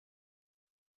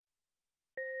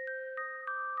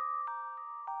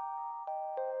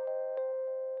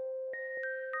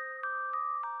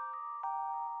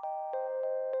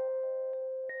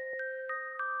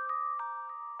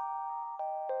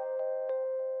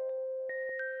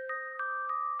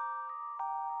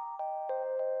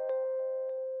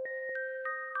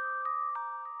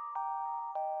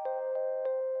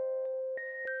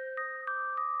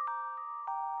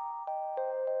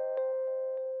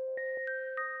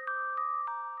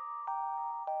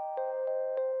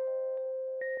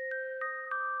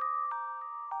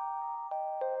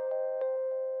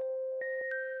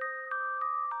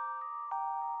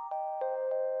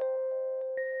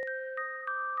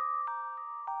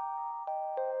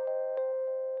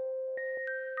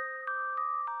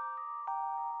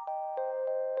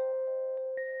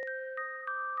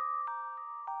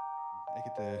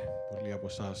Έχετε πολλοί από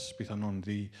εσάς πιθανόν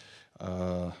δει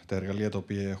τα εργαλεία τα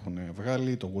οποία έχουν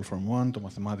βγάλει, το Wolfram 1, το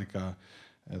μαθηματικά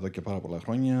εδώ και πάρα πολλά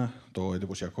χρόνια, το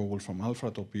εντυπωσιακό Wolfram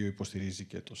Α, το οποίο υποστηρίζει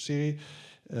και το Siri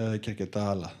και αρκετά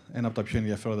άλλα. Ένα από τα πιο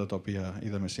ενδιαφέροντα τα οποία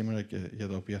είδαμε σήμερα και για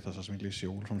τα οποία θα σας μιλήσει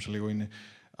ο Wolfram σε λίγο είναι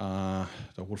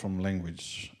το Wolfram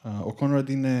Language. Ο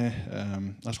Conrad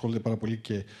ασχολείται πάρα πολύ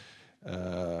και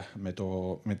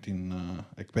με την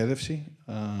εκπαίδευση,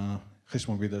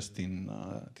 χρησιμοποιώντας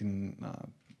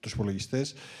τους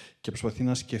υπολογιστές και προσπαθεί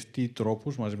να σκεφτεί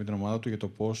τρόπους μαζί με την ομάδα του για το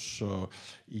πώς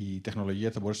η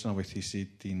τεχνολογία θα μπορέσει να βοηθήσει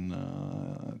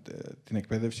την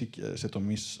εκπαίδευση σε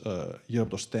τομείς γύρω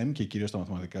από το STEM και κυρίως τα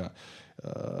μαθηματικά.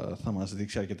 Θα μας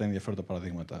δείξει αρκετά ενδιαφέροντα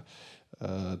παραδείγματα.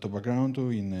 Το background του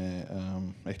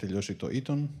έχει τελειώσει το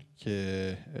Eton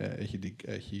και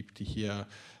έχει πτυχία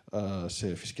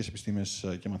σε φυσικές επιστήμες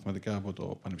και μαθηματικά από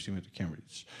το Πανεπιστήμιο του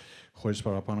Cambridge. Χωρίς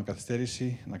παραπάνω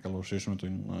καθυστέρηση, να καλωσορίσουμε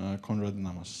τον Conrad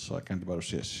να μας κάνει την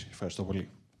παρουσίαση. Ευχαριστώ πολύ.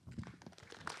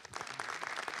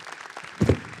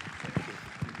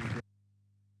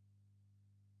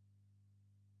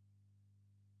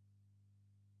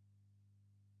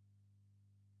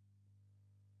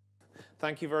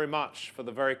 Thank you very much for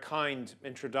the very kind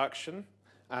introduction,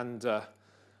 and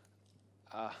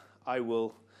I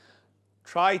will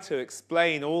try to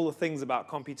explain all the things about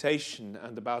computation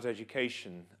and about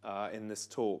education in this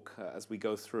talk as we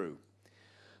go through.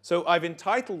 So I've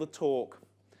entitled the talk,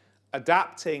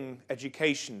 Adapting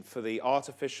Education for the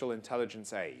Artificial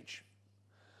Intelligence Age.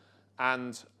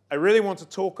 And I really want to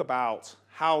talk about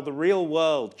how the real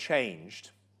world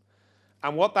changed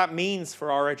and what that means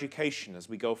for our education as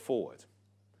we go forward.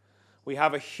 We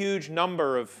have a huge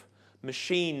number of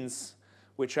machines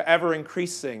which are ever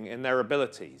increasing in their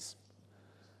abilities.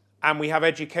 And we have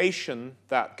education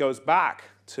that goes back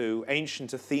to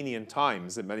ancient Athenian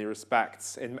times in many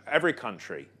respects in every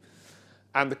country.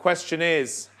 And the question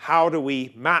is, how do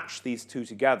we match these two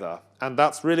together? And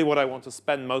that's really what I want to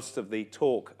spend most of the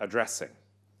talk addressing.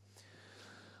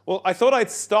 Well, I thought I'd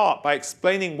start by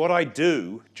explaining what I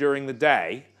do during the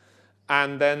day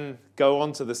and then go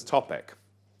on to this topic.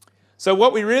 So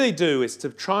what we really do is to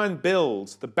try and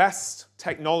build the best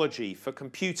technology for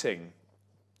computing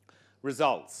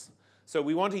results. So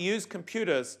we want to use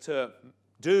computers to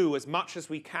do as much as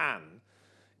we can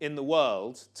in the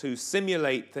world to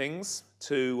simulate things,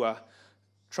 to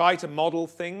try to model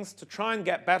things, to try and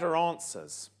get better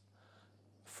answers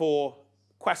for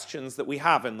questions that we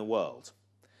have in the world.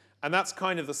 And that's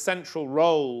kind of the central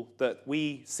role that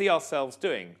we see ourselves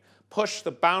doing. Push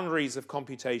the boundaries of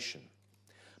computation.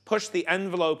 Push the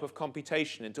envelope of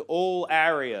computation into all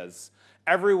areas,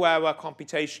 everywhere where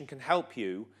computation can help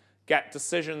you get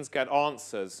decisions, get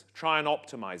answers, try and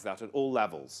optimize that at all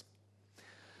levels.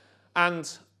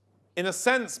 And in a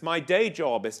sense, my day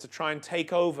job is to try and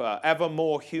take over ever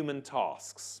more human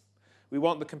tasks. We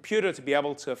want the computer to be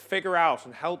able to figure out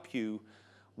and help you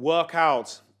work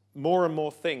out more and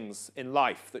more things in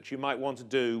life that you might want to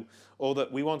do or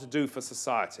that we want to do for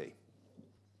society.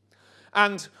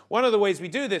 And one of the ways we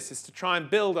do this is to try and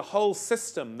build a whole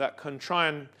system that can try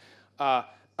and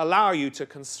allow you to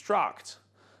construct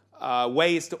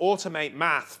ways to automate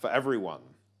math for everyone.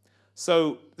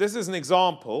 So this is an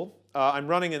example. I'm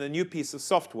running in a new piece of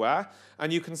software,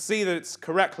 and you can see that it's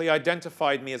correctly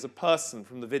identified me as a person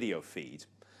from the video feed.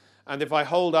 And if I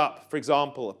hold up, for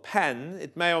example, a pen,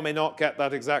 it may or may not get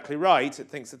that exactly right. It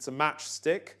thinks it's a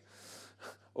matchstick,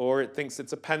 or it thinks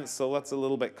it's a pencil. That's a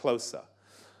little bit closer.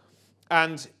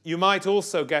 And you might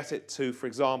also get it to, for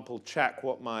example, check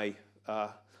what my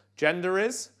gender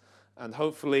is, and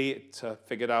hopefully it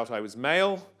figured out I was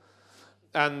male.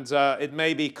 And it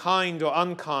may be kind or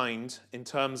unkind in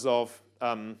terms of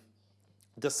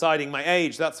deciding my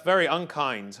age. That's very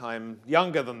unkind. I'm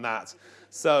younger than that.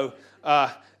 So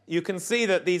you can see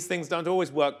that these things don't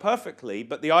always work perfectly,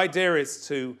 but the idea is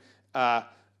to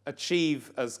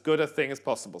achieve as good a thing as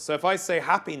possible. So if I say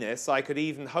happiness, I could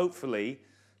even hopefully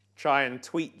try and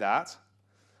tweet that.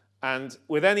 And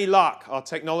with any luck, our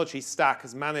technology stack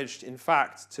has managed, in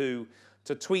fact, to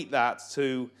tweet that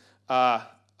to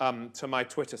my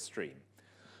Twitter stream.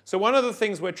 So one of the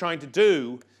things we're trying to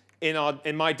do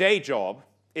in my day job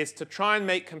is to try and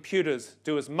make computers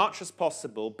do as much as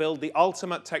possible, build the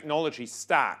ultimate technology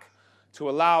stack to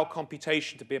allow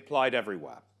computation to be applied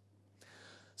everywhere.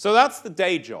 So that's the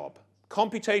day job,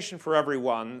 computation for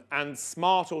everyone and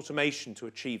smart automation to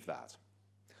achieve that.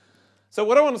 So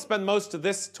what I want to spend most of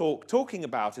this talk talking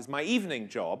about is my evening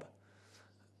job,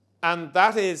 and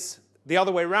that is the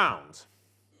other way around.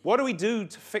 What do we do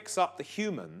to fix up the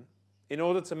human in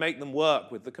order to make them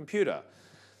work with the computer?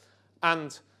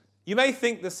 And you may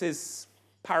think this is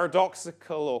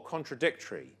paradoxical or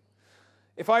contradictory.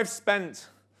 If I've spent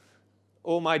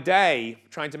all my day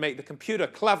trying to make the computer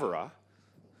cleverer,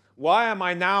 why am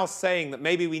I now saying that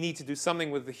maybe we need to do something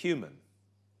with the human?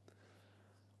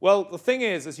 Well, the thing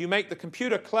is, as you make the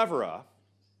computer cleverer,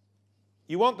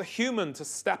 you want the human to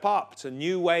step up to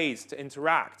new ways to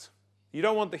interact. You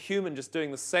don't want the human just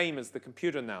doing the same as the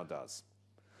computer now does.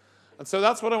 And so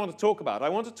that's what I want to talk about. I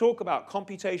want to talk about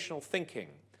computational thinking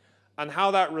and how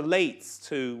that relates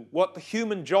to what the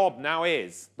human job now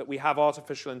is that we have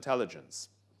artificial intelligence.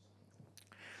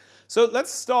 So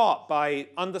let's start by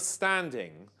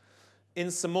understanding in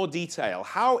some more detail,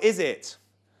 how is it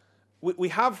we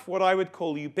have what I would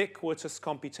call ubiquitous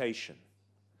computation.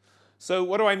 So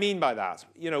what do I mean by that?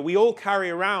 You know, we all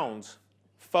carry around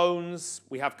phones,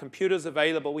 we have computers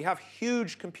available, we have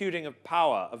huge computing of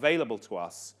power available to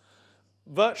us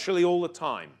virtually all the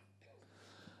time.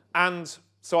 And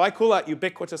so I call that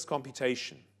ubiquitous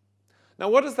computation. Now,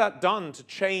 what has that done to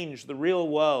change the real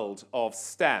world of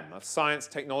STEM, of science,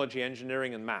 technology,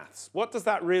 engineering, and maths? What does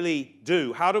that really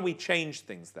do? How do we change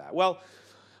things there? Well,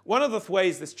 one of the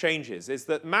ways this changes is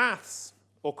that maths,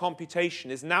 or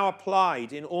computation, is now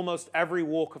applied in almost every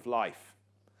walk of life.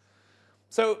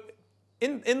 So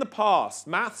in the past,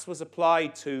 maths was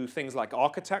applied to things like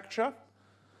architecture.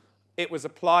 It was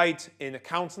applied in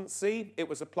accountancy. It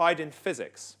was applied in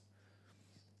physics.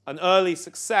 An early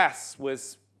success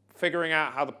was figuring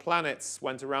out how the planets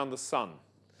went around the sun.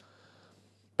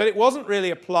 But it wasn't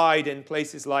really applied in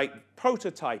places like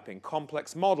prototyping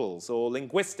complex models or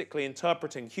linguistically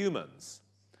interpreting humans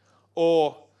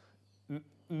or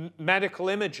medical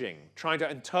imaging, trying to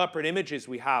interpret images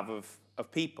we have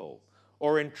of people,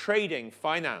 or in trading,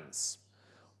 finance,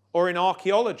 or in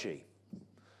archaeology.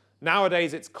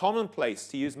 Nowadays, it's commonplace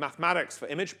to use mathematics for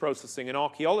image processing in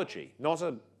archaeology, not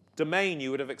a domain you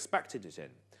would have expected it in,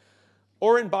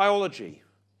 or in biology.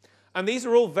 And these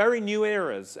are all very new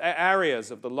areas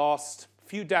of the last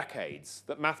few decades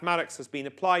that mathematics has been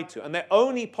applied to. And they're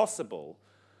only possible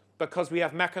because we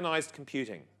have mechanized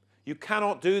computing. You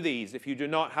cannot do these if you do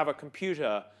not have a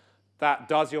computer that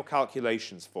does your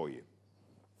calculations for you.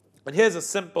 And here's a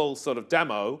simple sort of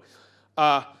demo.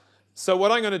 So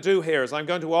what I'm going to do here is I'm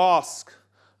going to ask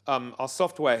our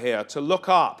software here to look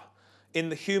up in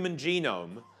the human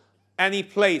genome any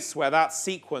place where that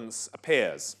sequence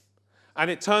appears. And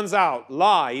it turns out,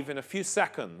 live, in a few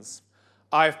seconds,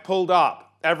 I've pulled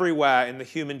up everywhere in the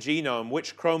human genome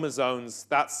which chromosomes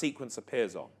that sequence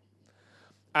appears on.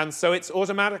 And so it's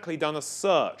automatically done a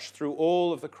search through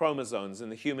all of the chromosomes in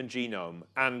the human genome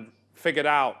and figured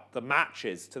out the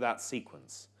matches to that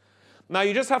sequence. Now,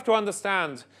 you just have to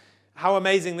understand how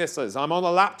amazing this is. I'm on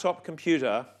a laptop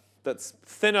computer that's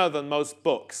thinner than most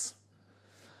books.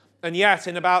 And yet,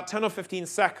 in about 10 or 15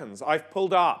 seconds, I've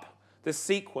pulled up this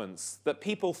sequence that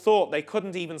people thought they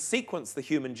couldn't even sequence the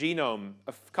human genome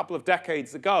a couple of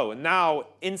decades ago. And now,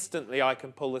 instantly, I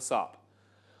can pull this up.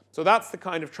 So that's the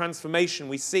kind of transformation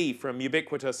we see from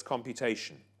ubiquitous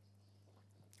computation.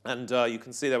 And you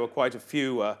can see there were quite a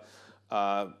few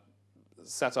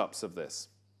setups of this.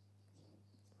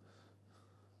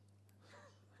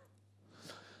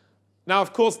 Now,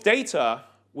 of course, data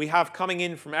we have coming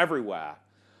in from everywhere.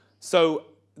 So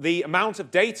the amount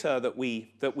of data that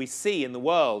we see in the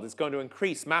world is going to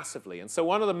increase massively. And so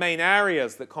one of the main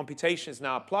areas that computation is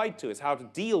now applied to is how to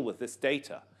deal with this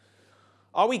data.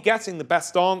 Are we getting the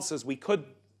best answers we could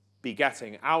be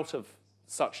getting out of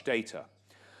such data?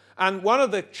 And one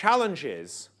of the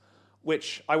challenges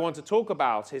which I want to talk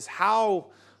about is how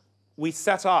we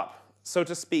set up, so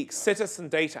to speak, citizen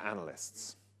data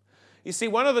analysts. You see,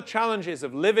 one of the challenges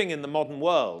of living in the modern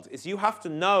world is you have to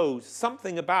know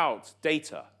something about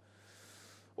data.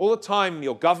 All the time,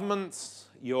 your governments,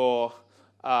 your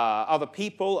other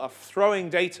people are throwing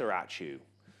data at you.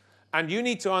 And you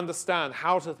need to understand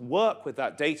how to work with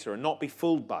that data and not be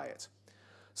fooled by it.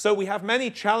 So we have many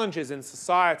challenges in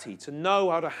society to know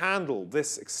how to handle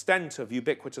this extent of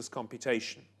ubiquitous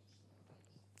computation.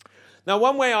 Now,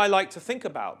 one way I like to think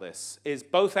about this is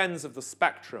both ends of the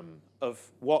spectrum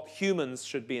of what humans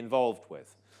should be involved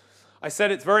with. I said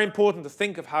it's very important to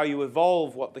think of how you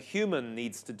evolve what the human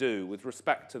needs to do with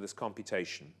respect to this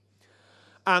computation.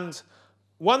 And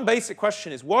one basic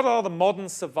question is, what are the modern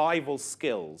survival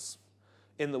skills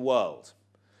in the world?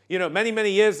 You know, many,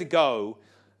 many years ago,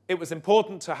 it was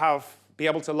important to be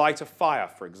able to light a fire,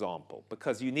 for example,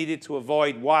 because you needed to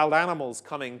avoid wild animals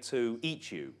coming to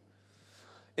eat you.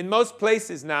 In most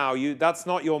places now, that's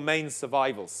not your main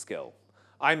survival skill.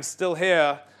 I'm still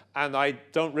here, and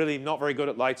not very good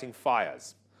at lighting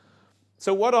fires.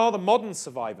 So what are the modern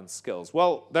survival skills?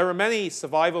 Well, there are many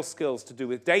survival skills to do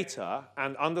with data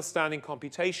and understanding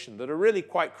computation that are really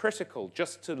quite critical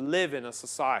just to live in a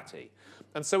society.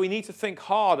 And so we need to think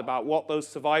hard about what those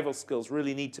survival skills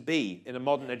really need to be in a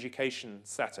modern education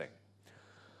setting.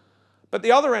 But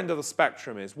the other end of the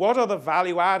spectrum is, what are the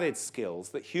value-added skills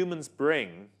that humans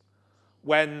bring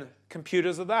when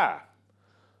computers are there?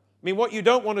 I mean, what you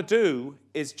don't want to do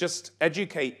is just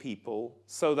educate people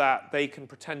so that they can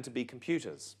pretend to be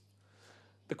computers.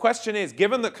 The question is,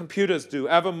 given that computers do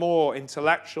ever more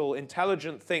intellectual,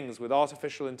 intelligent things with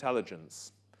artificial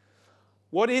intelligence,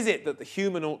 what is it that the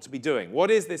human ought to be doing?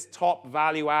 What is this top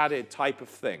value-added type of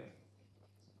thing?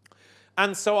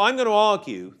 And so I'm going to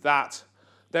argue that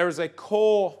there is a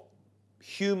core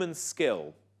human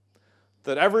skill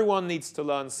that everyone needs to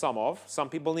learn some of. Some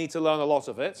people need to learn a lot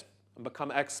of it and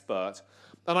become expert.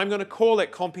 And I'm going to call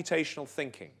it computational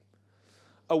thinking,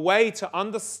 a way to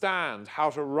understand how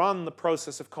to run the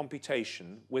process of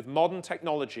computation with modern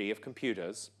technology of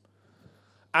computers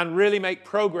and really make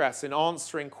progress in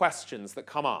answering questions that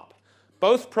come up.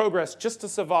 Both progress just to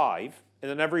survive in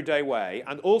an everyday way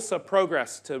and also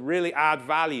progress to really add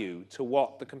value to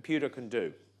what the computer can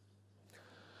do.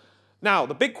 Now,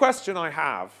 the big question I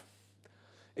have,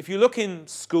 if you look in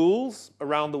schools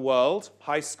around the world,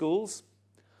 high schools,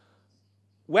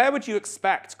 where would you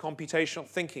expect computational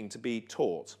thinking to be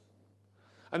taught?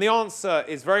 And the answer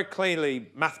is very clearly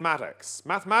mathematics.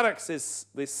 Mathematics is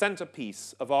the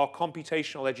centerpiece of our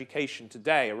computational education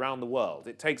today around the world.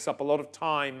 It takes up a lot of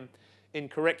time in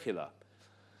curricula.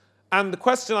 And the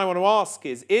question I want to ask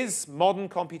is modern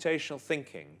computational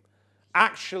thinking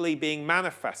actually being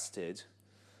manifested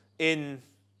in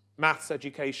maths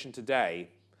education today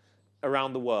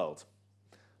around the world?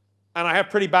 And I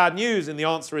have pretty bad news, and the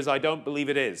answer is I don't believe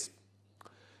it is.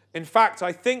 In fact,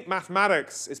 I think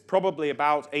mathematics is probably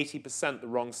about 80% the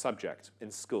wrong subject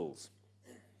in schools.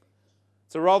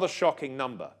 It's a rather shocking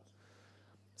number.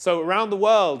 So around the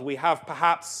world, we have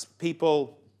perhaps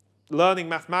people learning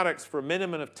mathematics for a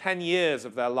minimum of 10 years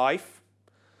of their life,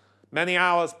 many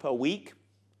hours per week.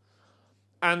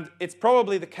 And it's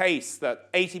probably the case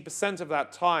that 80% of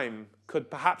that time could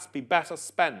perhaps be better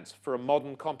spent for a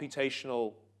modern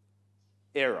computational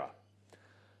era.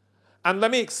 And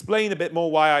let me explain a bit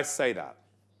more why I say that.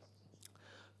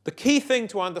 The key thing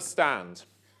to understand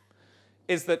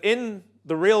is that in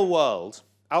the real world,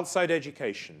 outside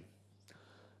education,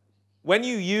 when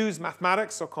you use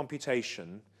mathematics or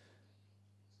computation,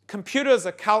 computers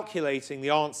are calculating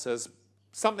the answers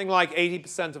something like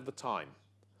 80% of the time.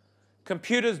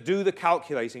 Computers do the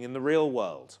calculating in the real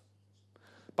world.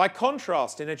 By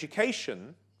contrast, in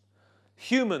education,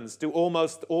 humans do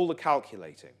almost all the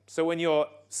calculating. So when you're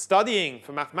studying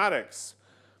for mathematics,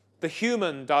 the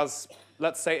human does,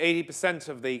 let's say, 80%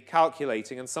 of the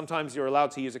calculating, and sometimes you're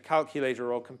allowed to use a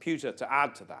calculator or computer to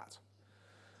add to that.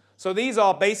 So these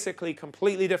are basically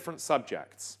completely different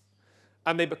subjects,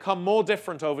 and they become more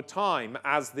different over time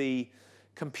as the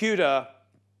computer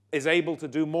is able to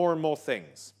do more and more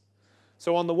things.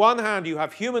 So on the one hand, you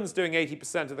have humans doing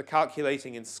 80% of the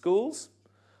calculating in schools,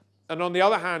 and on the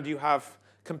other hand, you have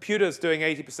computers doing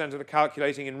 80% of the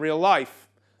calculating in real life,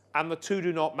 and the two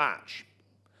do not match.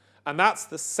 And that's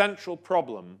the central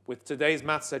problem with today's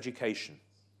maths education.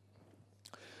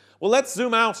 Well, let's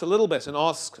zoom out a little bit and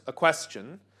ask a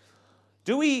question.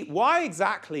 Why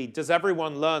exactly does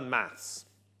everyone learn maths?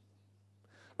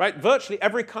 Right? Virtually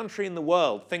every country in the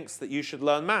world thinks that you should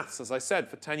learn maths, as I said,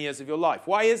 for 10 years of your life.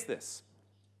 Why is this?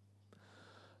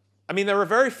 I mean, there are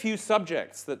very few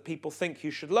subjects that people think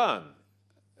you should learn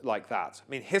like that.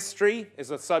 I mean, history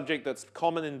is a subject that's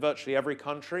common in virtually every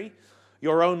country.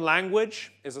 Your own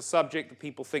language is a subject that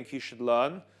people think you should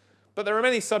learn. But there are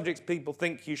many subjects people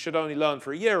think you should only learn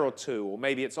for a year or two, or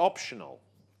maybe it's optional.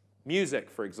 Music,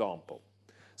 for example.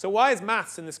 So why is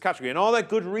maths in this category? And are there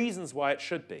good reasons why it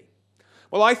should be?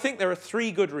 Well, I think there are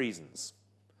three good reasons.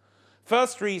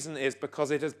 First reason is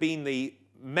because it has been the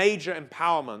major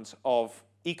empowerment of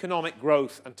economic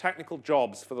growth and technical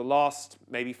jobs for the last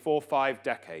maybe 4 or 5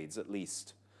 decades at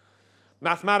least.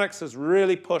 Mathematics has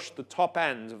really pushed the top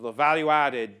end of the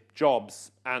value-added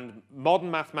jobs, and modern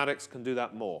mathematics can do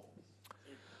that more.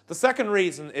 The second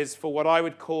reason is for what I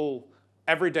would call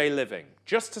everyday living.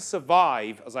 Just to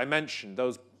survive, as I mentioned,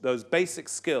 those basic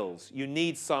skills, you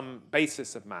need some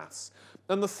basis of maths.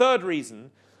 And the third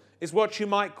reason is what you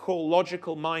might call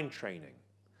logical mind training,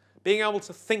 being able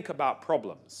to think about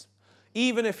problems,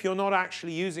 even if you're not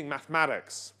actually using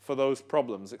mathematics for those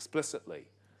problems explicitly.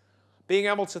 Being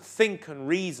able to think and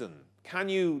reason. Can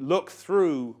you look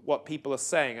through what people are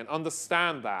saying and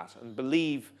understand that and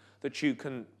believe that you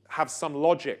can have some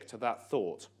logic to that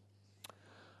thought.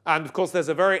 And of course, there's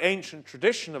a very ancient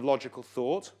tradition of logical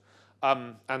thought.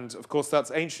 And of course,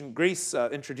 that's ancient Greece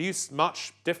introduced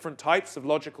much different types of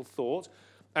logical thought.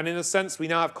 And in a sense, we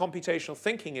now have computational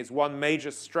thinking is one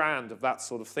major strand of that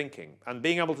sort of thinking. And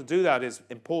being able to do that is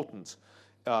important,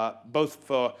 both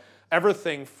for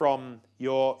everything from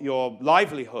your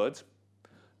livelihood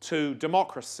to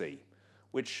democracy,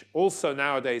 which also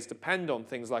nowadays depend on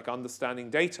things like understanding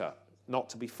data, not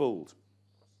to be fooled.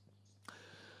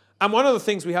 And one of the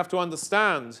things we have to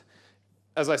understand,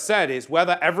 as I said, is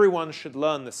whether everyone should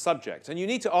learn this subject. And you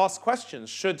need to ask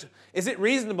questions. Is it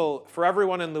reasonable for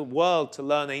everyone in the world to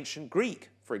learn ancient Greek,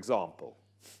 for example?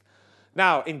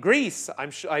 Now, in Greece,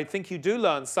 I think you do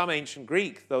learn some ancient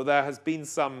Greek, though there has been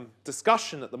some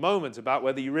discussion at the moment about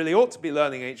whether you really ought to be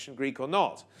learning ancient Greek or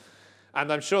not.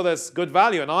 And I'm sure there's good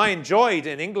value. And I enjoyed,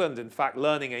 in England, in fact,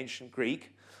 learning ancient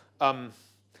Greek. And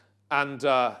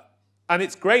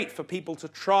it's great for people to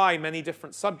try many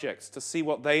different subjects to see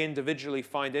what they individually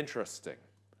find interesting.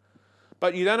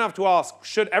 But you then have to ask,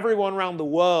 should everyone around the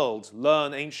world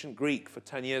learn ancient Greek for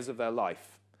 10 years of their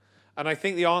life? And I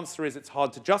think the answer is it's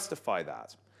hard to justify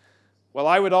that. Well,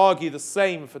 I would argue the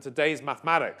same for today's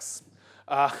mathematics.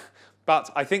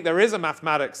 But I think there is a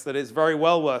mathematics that is very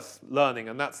well worth learning,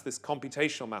 and that's this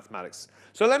computational mathematics.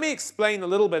 So let me explain a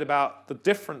little bit about the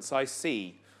difference I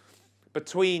see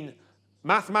between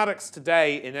mathematics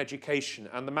today in education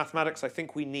and the mathematics I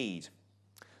think we need.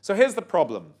 So here's the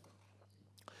problem.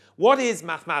 What is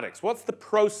mathematics? What's the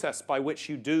process by which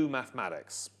you do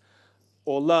mathematics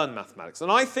or learn mathematics?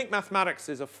 And I think mathematics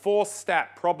is a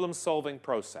 4-step problem-solving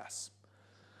process.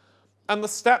 And the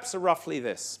steps are roughly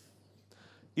this.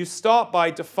 You start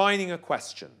by defining a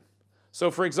question.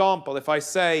 So for example, if I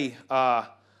say, a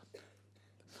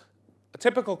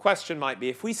typical question might be,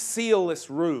 if we seal this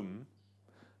room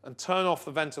and turn off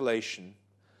the ventilation,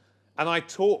 and I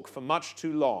talk for much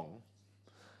too long,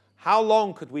 how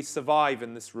long could we survive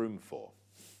in this room for?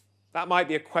 That might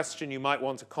be a question you might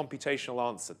want a computational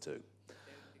answer to.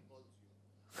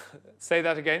 Say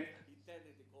that again?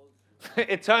 Eternity calls you.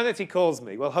 Eternity calls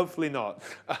me. Well, hopefully not.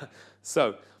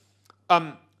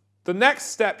 The next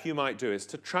step you might do is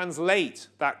to translate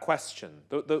that question.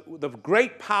 The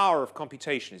great power of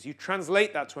computation is you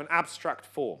translate that to an abstract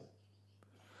form.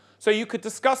 So you could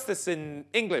discuss this in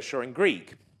English or in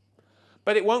Greek,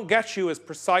 but it won't get you as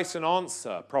precise an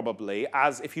answer, probably,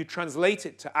 as if you translate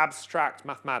it to abstract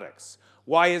mathematics.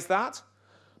 Why is that?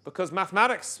 Because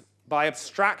mathematics, by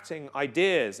abstracting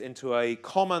ideas into a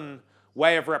common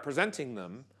way of representing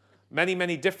them, many,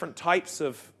 many different types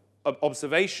of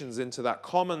observations into that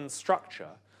common structure,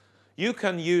 you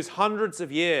can use hundreds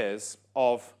of years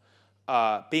of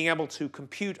being able to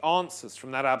compute answers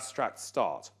from that abstract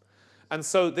start. And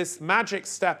so this magic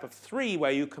step of 3,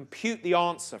 where you compute the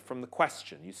answer from the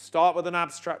question, you start with an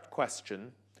abstract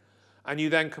question, and you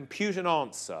then compute an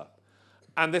answer.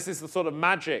 And this is the sort of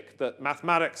magic that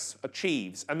mathematics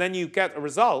achieves. And then you get a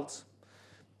result,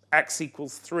 x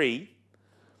equals 3.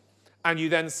 And you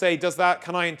then say,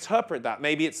 can I interpret that?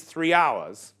 Maybe it's 3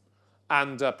 hours,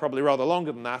 and probably rather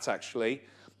longer than that, actually.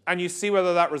 And you see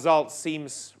whether that result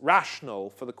seems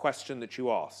rational for the question that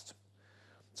you asked.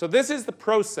 So this is the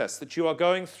process that you are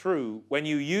going through when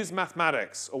you use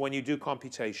mathematics or when you do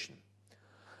computation.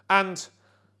 And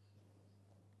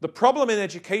the problem in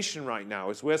education right now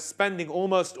is we're spending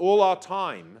almost all our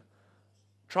time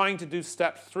trying to do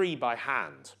step 3 by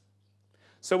hand.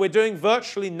 So we're doing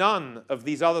virtually none of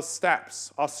these other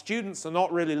steps. Our students are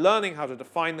not really learning how to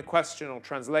define the question or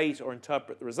translate or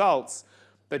interpret the results.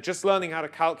 They're just learning how to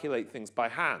calculate things by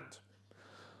hand.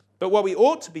 But what we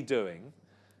ought to be doing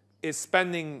is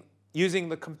using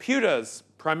the computers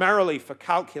primarily for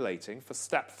calculating, for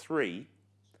step 3,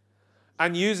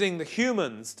 and using the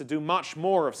humans to do much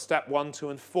more of step 1,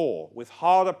 2, and 4 with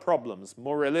harder problems,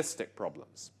 more realistic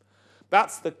problems.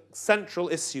 That's the central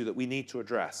issue that we need to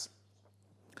address.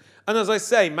 And as I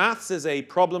say, maths is a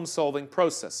problem-solving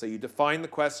process. So you define the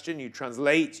question, you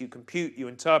translate, you compute, you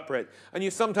interpret, and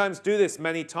you sometimes do this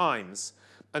many times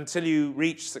until you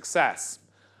reach success,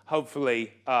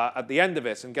 hopefully at the end of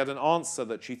it, and get an answer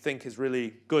that you think is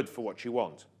really good for what you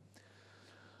want.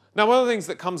 Now, one of the things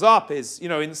that comes up is,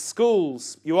 in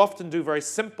schools, you often do very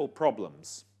simple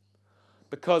problems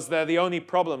because they're the only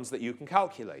problems that you can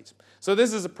calculate. So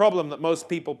this is a problem that most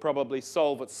people probably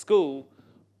solve at school,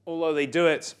 although they do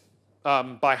it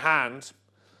by hand.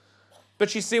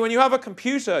 But you see, when you have a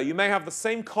computer, you may have the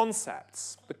same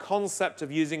concepts, the concept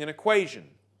of using an equation,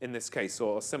 in this case,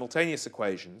 or simultaneous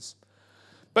equations,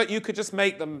 but you could just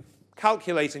make them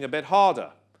calculating a bit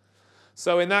harder.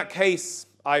 So in that case,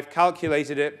 I've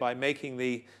calculated it by making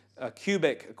the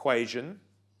cubic equation.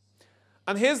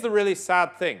 And here's the really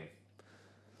sad thing.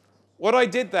 What I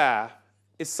did there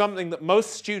is something that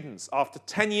most students, after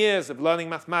 10 years of learning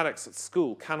mathematics at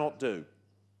school, cannot do.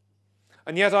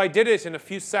 And yet I did it in a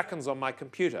few seconds on my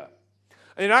computer.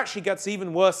 And it actually gets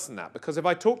even worse than that, because if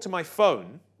I talk to my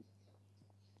phone,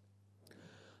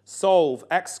 solve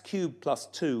x cubed plus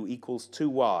 2 equals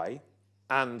 2y,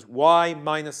 and y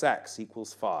minus x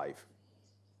equals 5.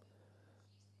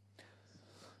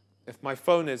 If my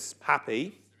phone is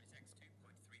happy,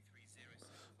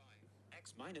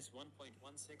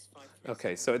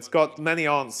 okay, so it's got many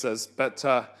answers, but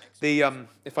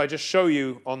if I just show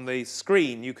you on the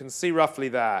screen, you can see roughly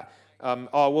there.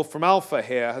 Our Wolfram alpha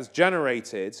here has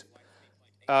generated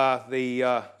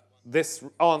this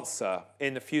answer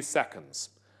in a few seconds.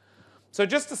 So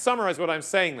just to summarize what I'm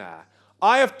saying there,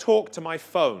 I have talked to my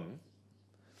phone,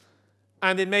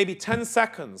 and in maybe 10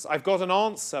 seconds, I've got an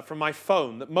answer from my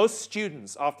phone that most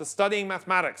students, after studying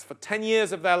mathematics for 10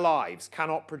 years of their lives,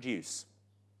 cannot produce.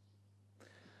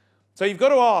 So you've got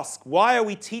to ask, why are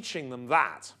we teaching them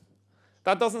that?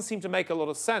 That doesn't seem to make a lot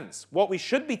of sense. What we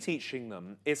should be teaching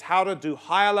them is how to do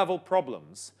higher level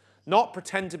problems, not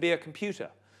pretend to be a computer.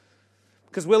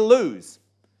 Because we'll lose.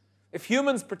 If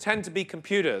humans pretend to be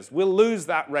computers, we'll lose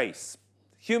that race.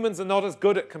 Humans are not as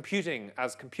good at computing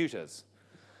as computers.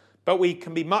 But we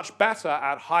can be much better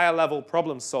at higher level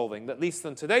problem solving, at least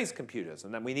than today's computers,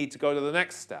 and then we need to go to the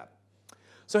next step.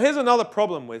 So here's another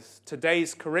problem with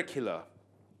today's curricula.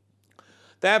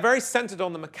 They're very centered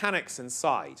on the mechanics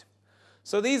inside.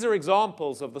 So these are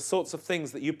examples of the sorts of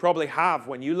things that you probably have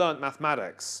when you learned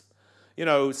mathematics. You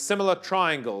know, similar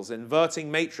triangles,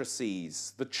 inverting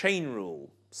matrices, the chain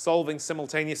rule, solving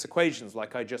simultaneous equations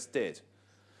like I just did.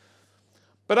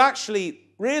 But actually,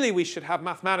 really we should have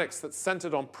mathematics that's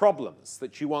centered on problems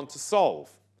that you want to solve.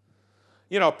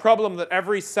 You know, a problem that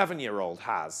every 7-year-old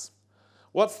has.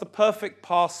 What's the perfect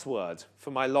password for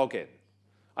my login?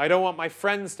 I don't want my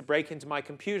friends to break into my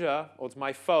computer or to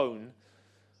my phone.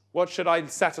 What should I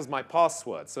set as my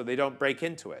password so they don't break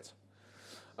into it?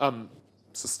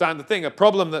 It's a standard thing, a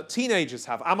problem that teenagers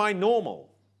have. Am I normal?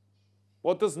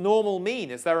 What does normal mean?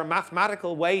 Is there a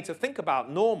mathematical way to think about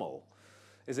normal?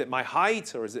 Is it my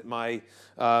height, or is it my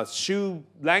shoe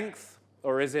length,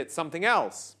 or is it something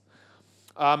else?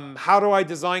 How do I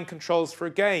design controls for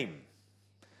a game?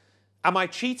 Am I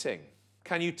cheating?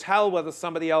 Can you tell whether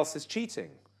somebody else is cheating?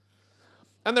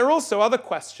 And there are also other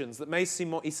questions that may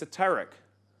seem more esoteric.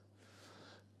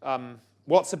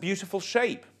 What's a beautiful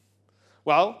shape?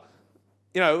 Well,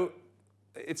 you know,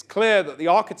 it's clear that the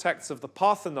architects of the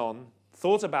Parthenon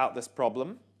thought about this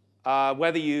problem.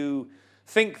 Whether you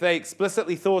think they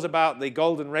explicitly thought about the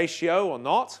golden ratio or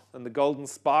not, and the golden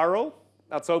spiral,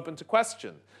 that's open to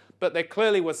question. But there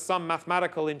clearly was some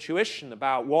mathematical intuition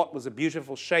about what was a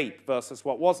beautiful shape versus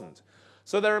what wasn't.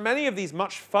 So there are many of these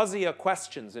much fuzzier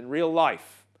questions in real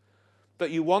life that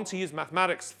you want to use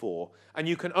mathematics for, and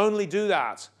you can only do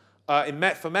that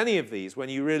for many of these when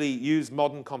you really use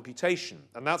modern computation.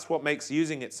 And that's what makes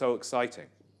using it so exciting.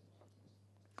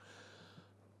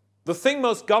 The thing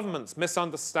most governments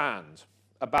misunderstand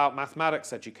about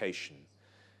mathematics education,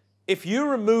 if you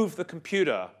remove the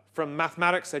computer from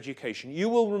mathematics education, you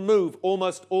will remove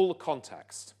almost all the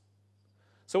context.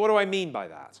 So what do I mean by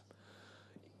that?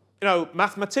 You know,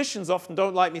 mathematicians often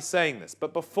don't like me saying this,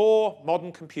 but before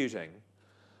modern computing,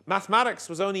 mathematics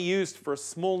was only used for a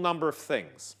small number of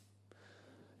things.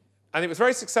 And it was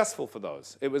very successful for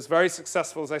those. It was very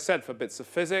successful, as I said, for bits of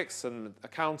physics and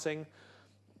accounting.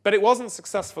 But it wasn't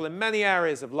successful in many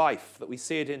areas of life that we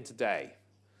see it in today.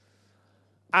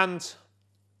 And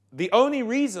the only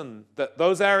reason that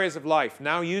those areas of life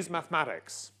now use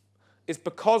mathematics is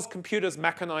because computers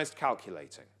mechanized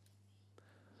calculating.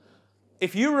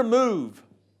 If you remove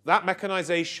that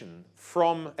mechanization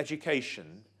from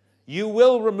education, you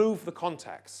will remove the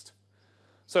context.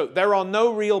 So there are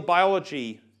no real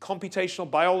biology, computational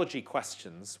biology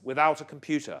questions without a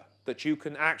computer that you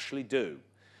can actually do.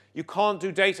 You can't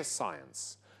do data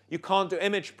science. You can't do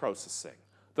image processing.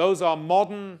 Those are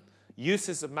modern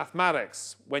uses of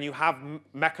mathematics when you have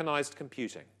mechanized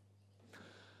computing.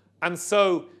 And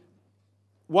so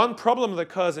one problem that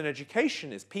occurs in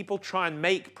education is people try and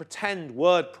make pretend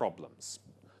word problems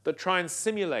that try and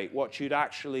simulate what you'd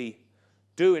actually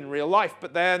do in real life,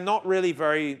 but they're not really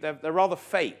they're rather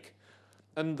fake.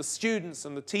 And the students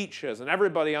and the teachers and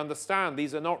everybody understand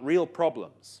these are not real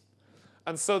problems.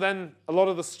 And so then a lot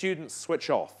of the students switch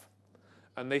off,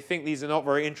 and they think these are not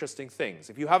very interesting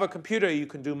things. If you have a computer, you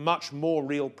can do much more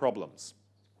real problems.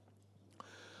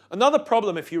 Another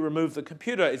problem if you remove the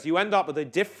computer is you end up with a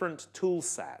different tool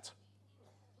set.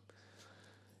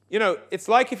 You know, it's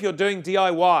like if you're doing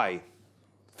DIY,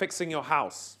 fixing your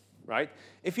house, right?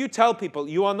 If you tell people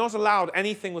you are not allowed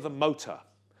anything with a motor,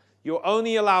 you're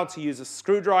only allowed to use a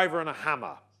screwdriver and a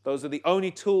hammer. Those are the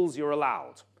only tools you're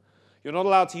allowed. You're not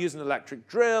allowed to use an electric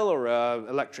drill or an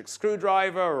electric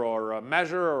screwdriver or a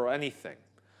measurer or anything.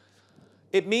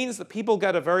 It means that people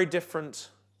get a very different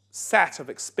set of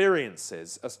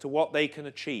experiences as to what they can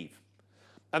achieve.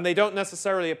 And they don't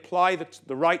necessarily apply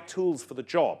the right tools for the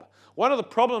job. One of the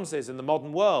problems is in the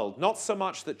modern world, not so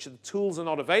much that the tools are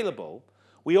not available.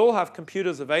 We all have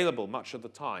computers available much of the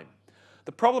time.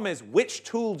 The problem is, which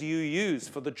tool do you use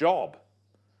for the job?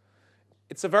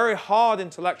 It's a very hard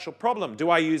intellectual problem. Do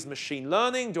I use machine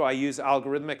learning? Do I use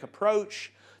algorithmic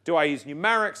approach? Do I use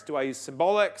numerics? Do I use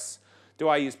symbolics? Do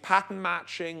I use pattern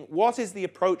matching? What is the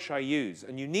approach I use?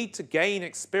 And you need to gain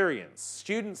experience.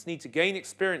 Students need to gain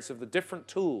experience of the different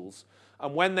tools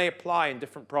and when they apply in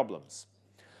different problems.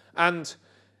 And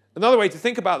another way to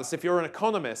think about this, if you're an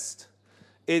economist,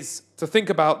 is to think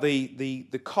about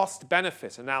the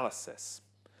cost-benefit analysis.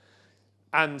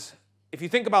 And if you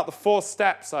think about the 4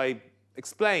 steps I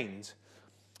explained,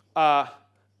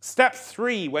 step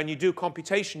 3, when you do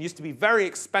computation, used to be very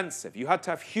expensive. You had to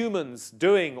have humans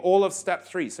doing all of step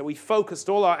 3. So we focused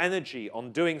all our energy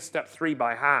on doing step 3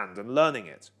 by hand and learning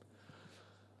it.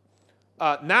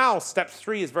 Now, step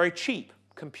 3 is very cheap.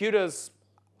 Computers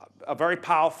are very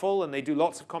powerful, and they do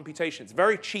lots of computation. It's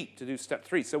very cheap to do step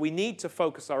 3. So we need to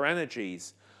focus our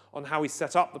energies on how we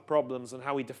set up the problems and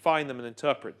how we define them and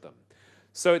interpret them.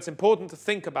 So it's important to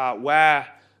think about where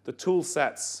the tool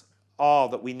sets are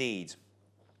that we need.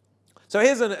 So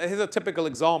here's a typical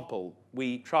example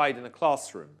we tried in a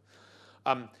classroom.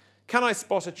 Can I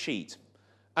spot a cheat?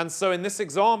 And so in this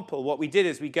example, what we did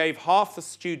is we gave half the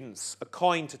students a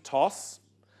coin to toss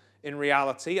in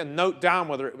reality and note down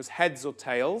whether it was heads or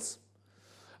tails.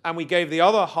 And we gave the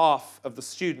other half of the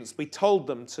students, we told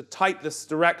them to type this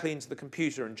directly into the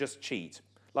computer and just cheat,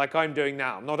 like I'm doing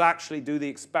now. Not actually do the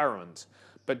experiment,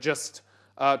 but just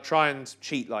try and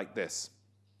cheat like this.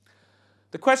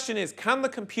 The question is, can the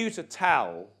computer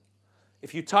tell,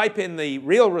 if you type in the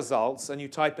real results and you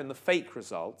type in the fake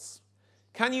results,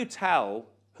 can you tell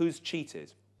who's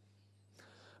cheated?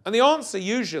 And the answer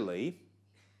usually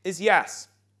is yes.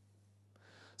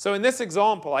 So in this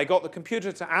example, I got the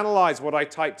computer to analyze what I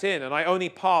typed in, and I only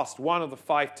passed 1 of the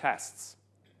 5 tests.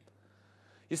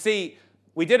 You see,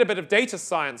 we did a bit of data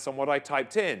science on what I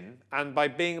typed in, and by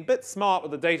being a bit smart with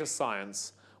the data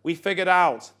science, we figured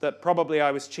out that probably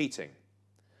I was cheating.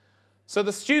 So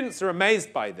the students are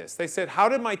amazed by this. They said, how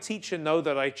did my teacher know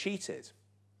that I cheated?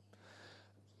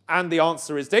 And the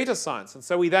answer is data science. And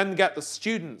so we then get the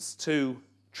students to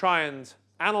try and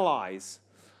analyze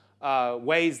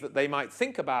ways that they might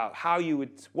think about how you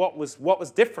would, what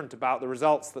was different about the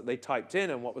results that they typed in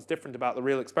and what was different about the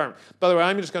real experiment. By the way,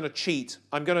 I'm just going to cheat.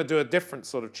 I'm going to do a different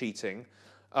sort of cheating.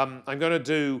 I'm going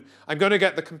to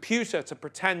get the computer to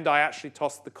pretend I actually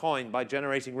tossed the coin by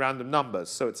generating random numbers.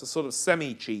 So it's a sort of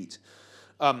semi-cheat.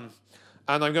 And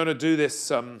I'm going to do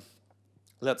this,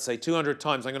 let's say, 200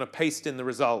 times. I'm going to paste in the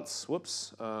results.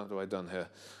 Whoops, what have I done here?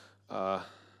 I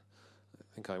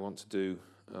think I want to do...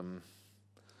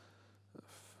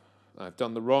 I've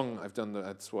done the wrong.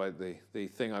 That's why the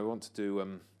thing I want to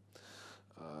do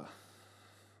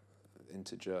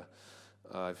integer.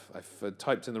 I've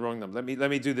typed in the wrong number.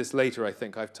 Let me do this later. I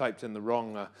think I've typed in the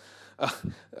wrong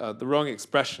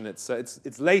expression.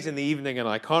 It's late in the evening and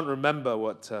I can't remember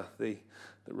what the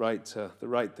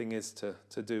right thing is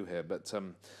to do here. But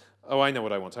oh, I know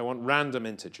what I want. I want random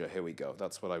integer. Here we go.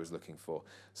 That's what I was looking for.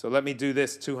 So let me do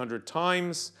this 200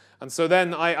 times. And so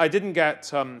then I didn't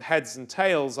get heads and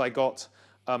tails. I got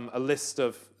a list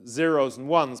of zeros and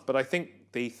ones. But I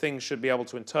think the thing should be able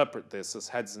to interpret this as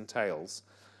heads and tails.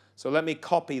 So let me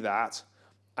copy that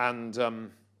and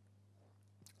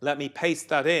let me paste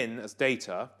that in as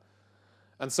data.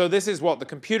 And so this is what the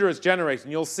computer is generating.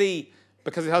 You'll see,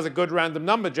 because it has a good random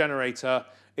number generator,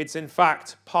 it's in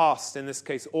fact passed, in this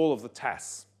case, all of the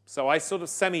tests. So I sort of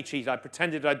semi-cheated. I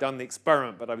pretended I'd done the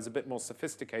experiment, but I was a bit more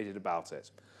sophisticated about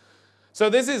it. So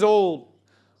this is all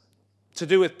to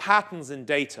do with patterns in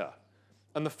data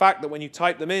and the fact that when you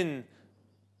type them in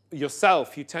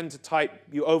yourself, you tend to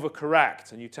you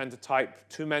overcorrect, and you tend to type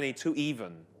too many, too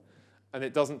even, and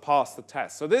it doesn't pass the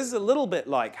test. So this is a little bit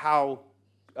like how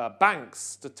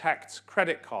banks detect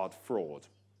credit card fraud.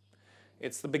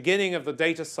 It's the beginning of the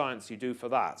data science you do for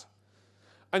that.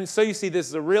 And so you see this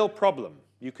is a real problem.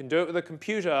 You can do it with a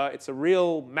computer. It's a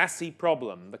real messy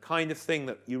problem, the kind of thing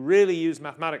that you really use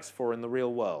mathematics for in the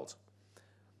real world.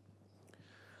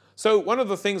 So one of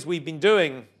the things we've been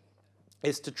doing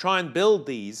is to try and build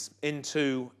these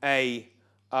into an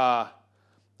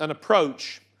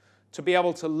approach to be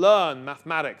able to learn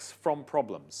mathematics from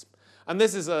problems. And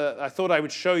this is I thought I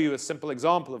would show you a simple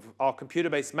example of our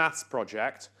computer-based maths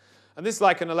project. And this is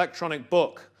like an electronic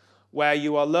book where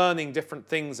you are learning different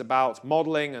things about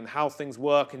modeling and how things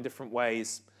work in different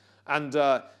ways. And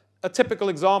a typical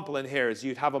example in here is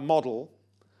you'd have a model.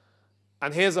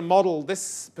 And here's a model.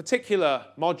 This particular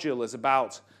module is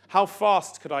about how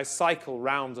fast could I cycle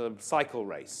round a cycle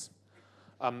race,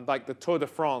 like the Tour de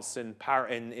France in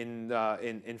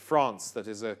France, that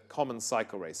is a common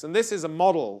cycle race. And this is a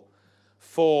model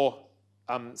for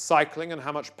cycling and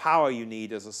how much power you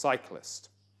need as a cyclist.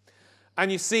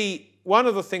 And you see, one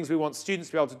of the things we want students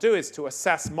to be able to do is to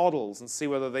assess models and see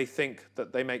whether they think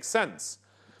that they make sense.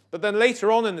 But then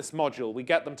later on in this module, we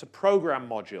get them to program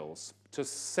modules to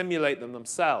simulate them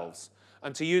themselves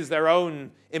and to use their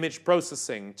own image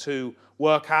processing to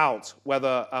work out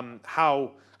whether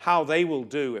how they will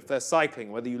do if they're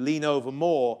cycling, whether you lean over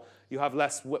more, you have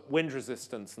less wind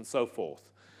resistance, and so forth.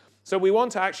 So we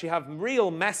want to actually have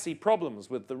real messy problems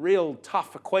with the real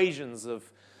tough equations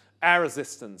of air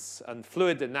resistance and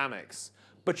fluid dynamics.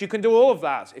 But you can do all of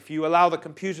that if you allow the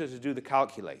computer to do the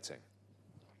calculating.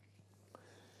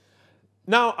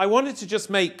 Now, I wanted to just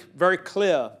make very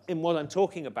clear in what I'm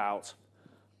talking about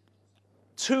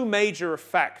two major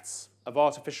effects of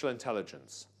artificial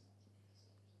intelligence.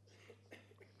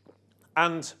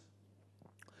 And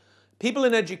people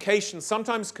in education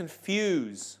sometimes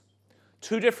confuse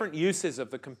two different uses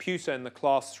of the computer in the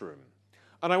classroom.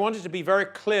 And I wanted to be very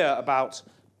clear about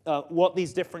what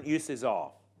these different uses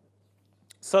are.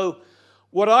 So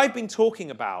what I've been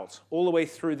talking about all the way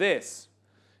through this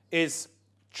is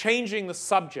changing the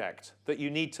subject that you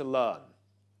need to learn.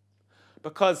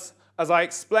 Because, as I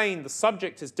explained, the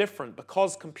subject is different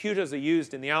because computers are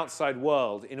used in the outside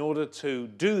world in order to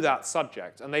do that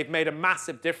subject. And they've made a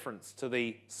massive difference to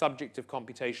the subject of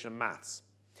computation and maths.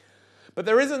 But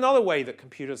there is another way that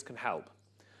computers can help.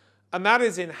 And that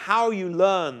is in how you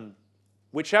learn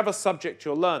whichever subject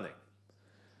you're learning.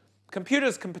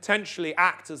 Computers can potentially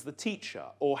act as the teacher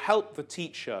or help the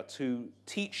teacher to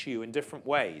teach you in different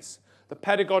ways, the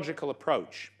pedagogical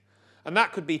approach. And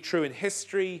that could be true in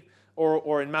history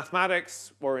or in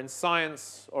mathematics or in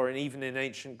science or even in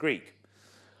ancient Greek.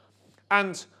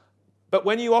 But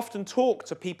when you often talk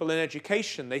to people in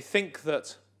education, they think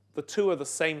that the two are the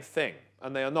same thing,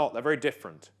 and they are not. They're very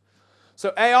different.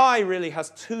 So AI really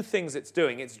has two things it's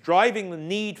doing. It's driving the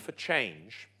need for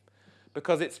change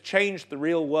because it's changed the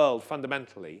real world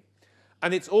fundamentally.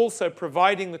 And it's also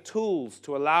providing the tools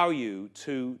to allow you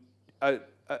to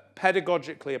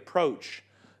pedagogically approach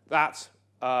that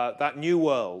new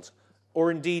world,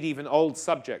 or indeed even old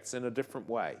subjects, in a different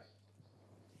way.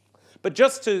 But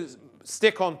just to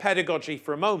stick on pedagogy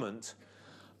for a moment,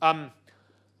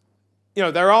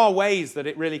 there are ways that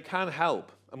it really can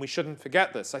help, and we shouldn't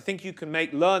forget this. I think you can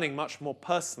make learning much more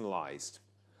personalized.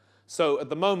 So at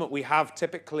the moment, we have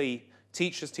typically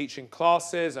teachers teaching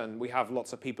classes, and we have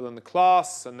lots of people in the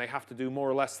class, and they have to do more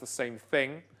or less the same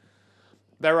thing.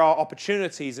 There are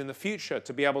opportunities in the future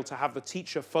to be able to have the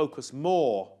teacher focus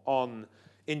more on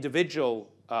individual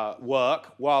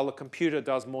work while the computer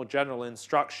does more general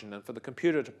instruction, and for the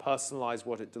computer to personalize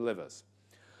what it delivers.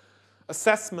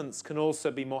 Assessments can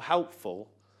also be more helpful.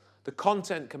 The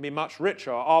content can be much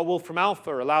richer. Our Wolfram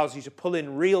Alpha allows you to pull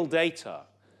in real data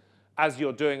as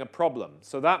you're doing a problem.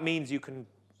 So that means you can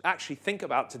actually think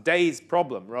about today's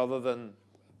problem rather than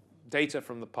data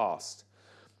from the past.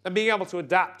 And being able to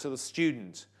adapt to the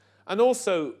student. And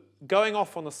also going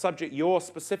off on a subject you're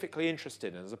specifically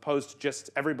interested in as opposed to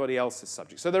just everybody else's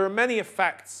subject. So there are many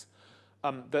effects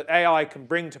that AI can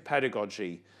bring to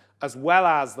pedagogy, as well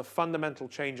as the fundamental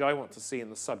change I want to see in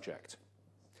the subject.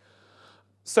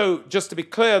 So just to be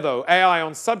clear, though, AI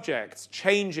on subjects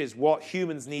changes what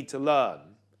humans need to learn.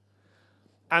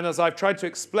 And as I've tried to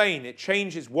explain, it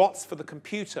changes what's for the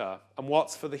computer and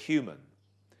what's for the human.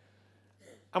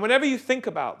 And whenever you think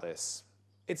about this,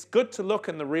 it's good to look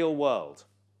in the real world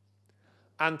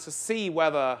and to see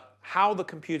how the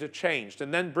computer changed,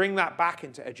 and then bring that back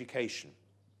into education.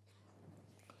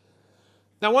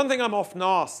 Now, one thing I'm often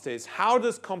asked is, how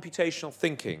does computational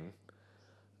thinking,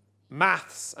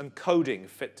 maths, and coding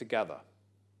fit together?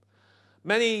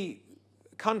 Many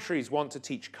countries want to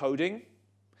teach coding,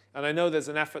 and I know there's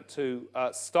an effort to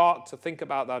start to think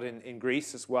about that in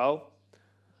Greece as well.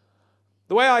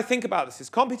 The way I think about this is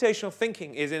computational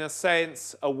thinking is, in a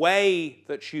sense, a way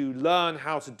that you learn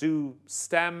how to do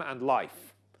STEM and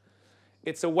life.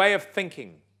 It's a way of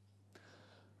thinking.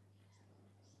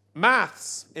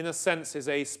 Maths, in a sense, is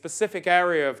a specific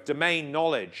area of domain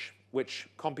knowledge which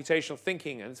computational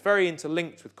thinking, and it's very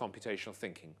interlinked with computational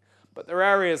thinking, but there are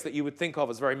areas that you would think of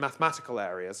as very mathematical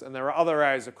areas, and there are other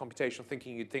areas of computational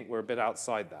thinking you'd think were a bit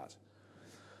outside that.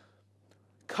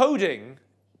 Coding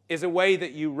is a way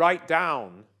that you write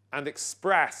down and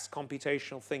express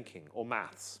computational thinking, or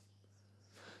maths.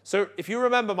 So if you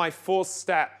remember my 4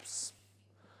 steps,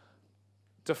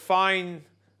 define,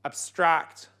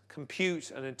 abstract,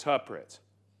 compute, and interpret.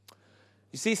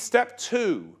 You see, step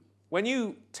 2, when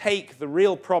you take the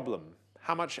real problem,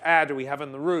 how much air do we have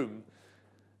in the room,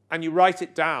 and you write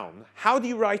it down, how do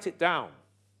you write it down?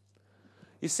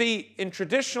 You see, in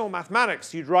traditional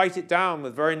mathematics, you'd write it down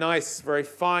with very nice, very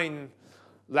fine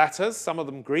letters, some of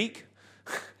them Greek,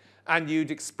 and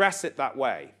you'd express it that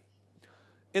way.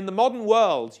 In the modern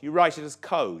world, you write it as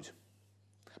code,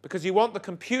 because you want the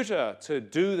computer to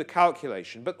do the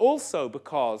calculation, but also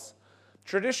because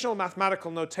traditional mathematical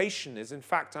notation is in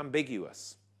fact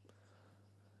ambiguous.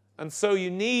 And so you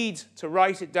need to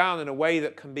write it down in a way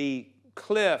that can be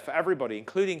clear for everybody,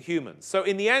 including humans. So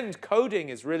in the end, coding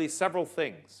is really several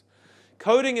things.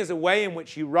 Coding is a way in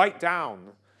which you write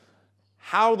down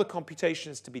how the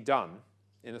computation is to be done.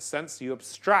 In a sense, you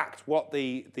abstract what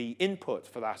the input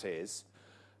for that is,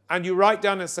 and you write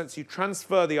down, in a sense, you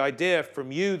transfer the idea from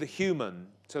you, the human,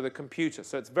 to the computer.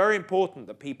 So it's very important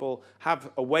that people have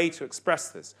a way to express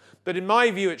this. But in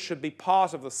my view, it should be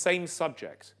part of the same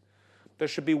subject. There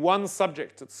should be one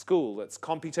subject at school that's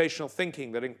computational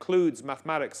thinking that includes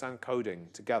mathematics and coding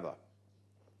together.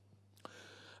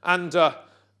 And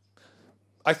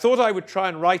I thought I would try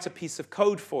and write a piece of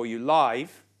code for you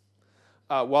live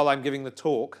while I'm giving the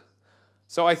talk.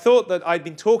 So I thought that I'd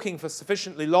been talking for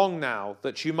sufficiently long now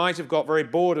that you might have got very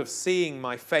bored of seeing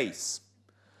my face.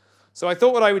 So I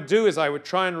thought what I would do is I would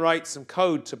try and write some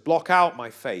code to block out my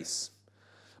face.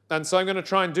 And so I'm going to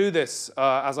try and do this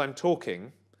as I'm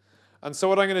talking. And so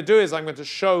what I'm going to do is I'm going to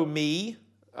show me,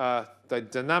 the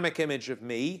dynamic image of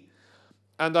me,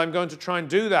 and I'm going to try and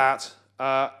do that,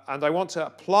 and I want to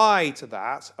apply to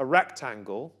that a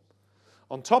rectangle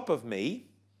on top of me,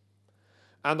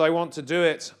 and I want to do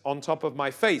it on top of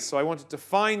my face. So I want it to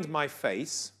find my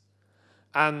face,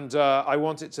 and I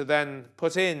want it to then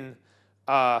put in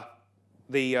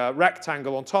the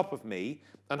rectangle on top of me,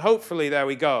 and hopefully, there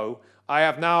we go, I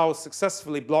have now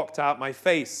successfully blocked out my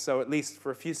face, so at least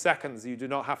for a few seconds you do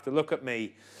not have to look at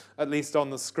me, at least on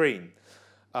the screen.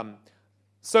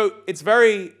 So it's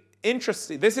very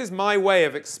interesting. This is my way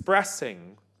of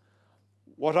expressing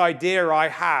what idea I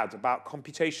had about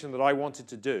computation that I wanted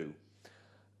to do.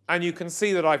 And you can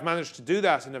see that I've managed to do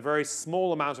that in a very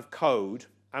small amount of code,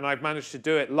 and I've managed to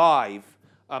do it live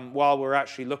while we're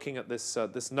actually looking at this,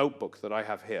 this notebook that I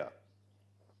have here.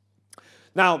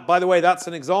 Now, by the way, that's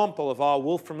an example of our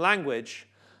Wolfram language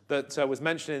that was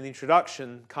mentioned in the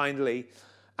introduction kindly.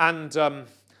 And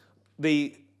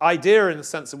the idea, in the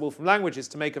sense of Wolfram language, is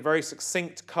to make a very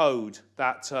succinct code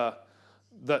that,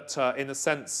 in a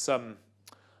sense,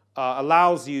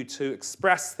 allows you to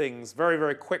express things very,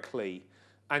 very quickly,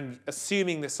 and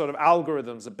assuming this sort of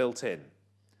algorithms are built in.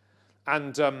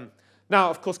 And now,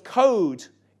 of course, code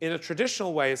in a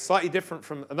traditional way is slightly different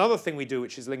from another thing we do,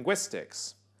 which is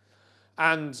linguistics.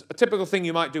 And a typical thing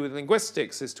you might do with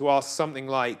linguistics is to ask something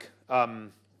like,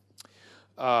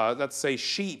 let's say,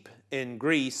 sheep in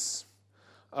Greece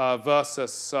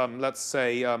versus, let's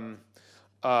say,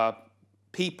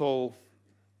 people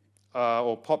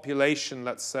or population,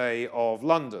 let's say, of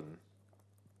London.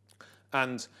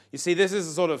 And you see, this is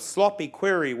a sort of sloppy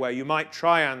query where you might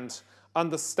try and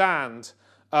understand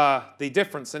the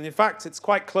difference. And in fact, it's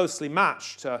quite closely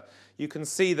matched. You can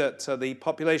see that the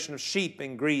population of sheep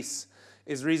in Greece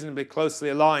is reasonably closely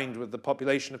aligned with the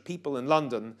population of people in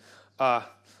London,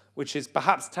 which is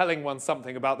perhaps telling one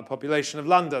something about the population of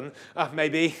London,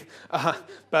 maybe,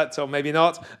 or maybe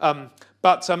not.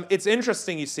 But it's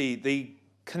interesting, you see, the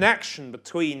connection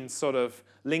between sort of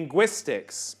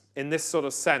linguistics in this sort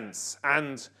of sense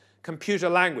and computer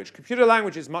language. Computer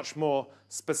language is much more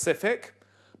specific,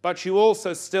 but you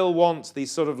also still want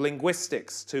these sort of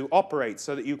linguistics to operate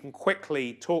so that you can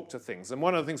quickly talk to things. And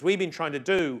one of the things we've been trying to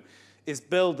do is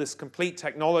build this complete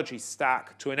technology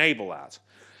stack to enable that.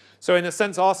 So in a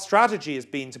sense, our strategy has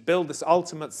been to build this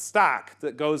ultimate stack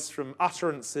that goes from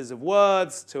utterances of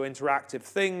words to interactive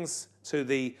things to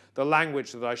the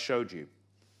language that I showed you.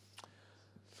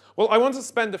 Well, I want to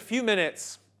spend a few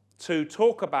minutes to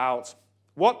talk about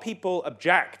what people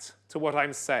object to what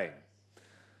I'm saying.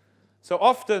 So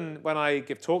often when I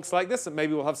give talks like this, and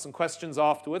maybe we'll have some questions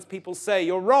afterwards, people say,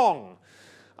 "You're wrong.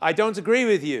 I don't agree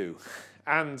with you."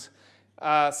 And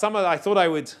I thought I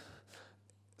would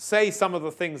say some of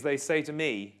the things they say to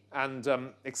me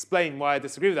and explain why I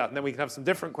disagree with that, and then we can have some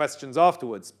different questions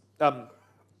afterwards.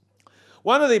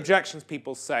 One of the objections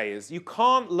people say is you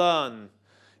can't learn,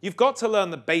 you've got to learn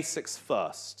the basics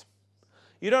first.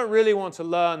 You don't really want to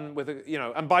learn with,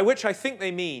 and by which I think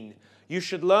they mean you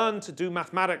should learn to do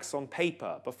mathematics on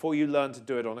paper before you learn to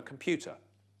do it on a computer.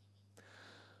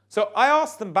 So I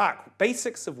asked them back,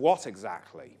 basics of what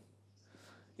exactly?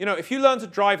 If you learn to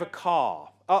drive a car,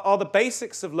 are the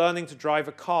basics of learning to drive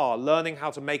a car learning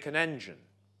how to make an engine?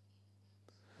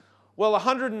 Well,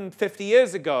 150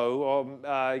 years ago, or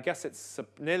I guess it's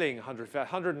nearly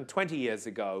 120 years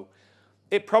ago,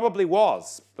 it probably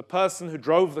was. The person who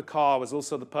drove the car was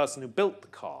also the person who built the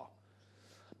car.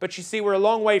 But you see, we're a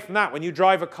long way from that. When you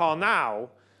drive a car now,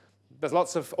 there's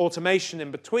lots of automation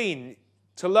in between.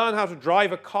 To learn how to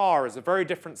drive a car is a very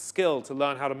different skill to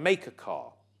learn how to make a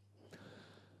car.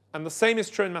 And the same is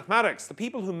true in mathematics. The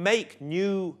people who make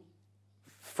new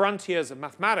frontiers of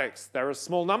mathematics, there are a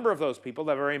small number of those people.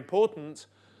 They're very important.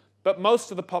 But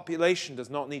most of the population does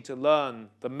not need to learn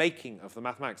the making of the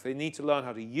mathematics. They need to learn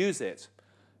how to use it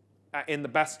in the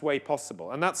best way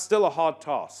possible. And that's still a hard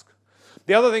task.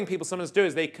 The other thing people sometimes do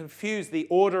is they confuse the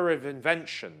order of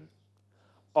invention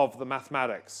of the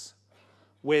mathematics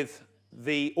with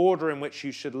the order in which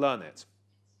you should learn it.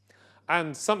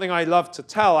 And something I love to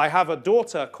tell, I have a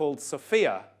daughter called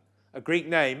Sophia, a Greek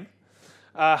name.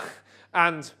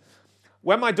 And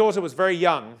when my daughter was very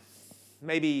young,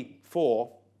 maybe 4,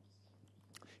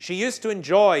 she used to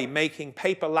enjoy making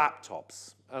paper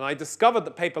laptops. And I discovered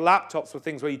that paper laptops were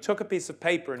things where you took a piece of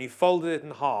paper and you folded it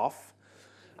in half,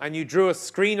 and you drew a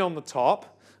screen on the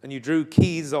top, and you drew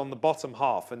keys on the bottom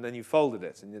half, and then you folded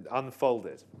it and you'd unfold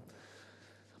it.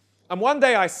 And one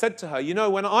day I said to her,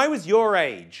 when I was your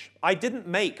age, I didn't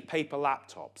make paper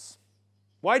laptops.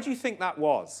 Why do you think that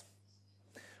was?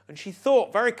 And she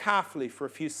thought very carefully for a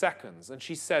few seconds, and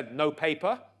she said, no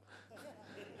paper.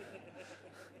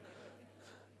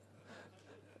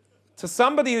 To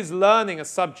somebody who's learning a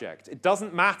subject, it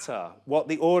doesn't matter what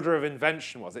the order of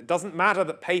invention was. It doesn't matter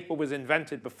that paper was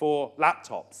invented before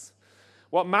laptops.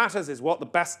 What matters is what the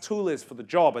best tool is for the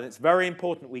job, and it's very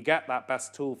important we get that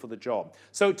best tool for the job.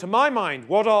 So to my mind,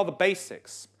 what are the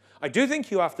basics? I do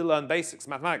think you have to learn basics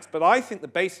mathematics, but I think the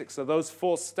basics are those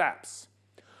 4 steps.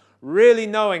 Really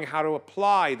knowing how to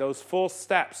apply those 4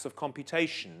 steps of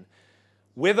computation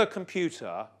with a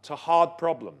computer to hard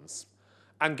problems,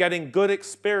 and getting good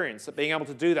experience at being able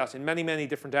to do that in many, many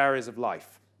different areas of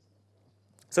life.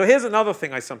 So here's another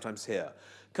thing I sometimes hear.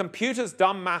 Computers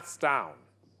dumb maths down.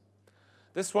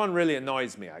 This one really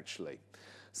annoys me, actually.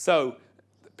 So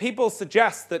people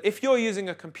suggest that if you're using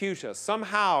a computer,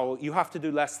 somehow you have to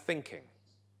do less thinking.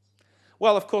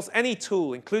 Well, of course, any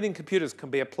tool, including computers, can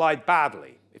be applied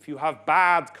badly. If you have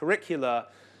bad curricula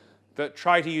that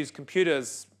try to use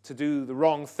computers to do the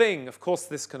wrong thing, of course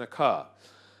this can occur.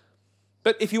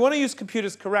 But if you want to use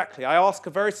computers correctly, I ask a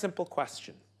very simple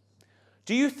question.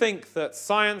 Do you think that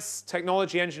science,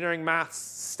 technology, engineering, maths,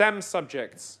 STEM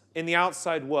subjects in the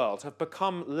outside world have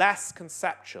become less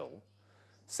conceptual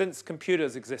since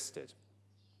computers existed?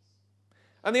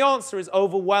 And the answer is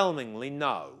overwhelmingly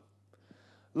no.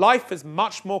 Life is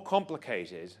much more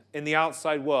complicated in the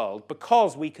outside world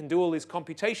because we can do all these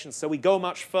computations, so we go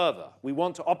much further. We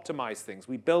want to optimize things.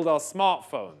 We build our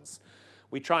smartphones.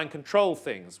 We try and control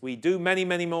things. We do many,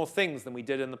 many more things than we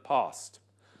did in the past.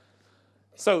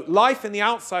 So life in the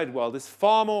outside world is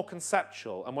far more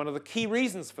conceptual, and one of the key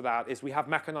reasons for that is we have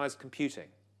mechanized computing.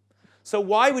 So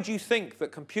why would you think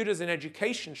that computers in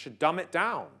education should dumb it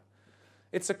down?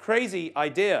 It's a crazy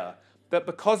idea that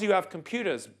because you have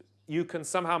computers, you can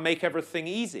somehow make everything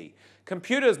easy.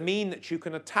 Computers mean that you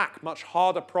can attack much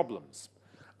harder problems.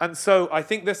 And so I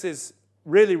think this is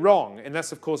really wrong,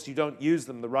 unless, of course, you don't use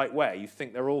them the right way. You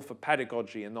think they're all for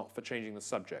pedagogy and not for changing the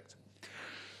subject.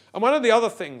 And one of the other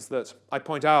things that I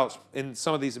point out in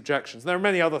some of these objections, and there are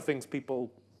many other things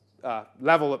people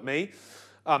level at me,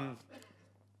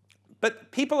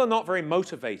 but people are not very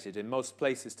motivated in most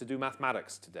places to do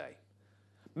mathematics today.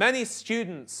 Many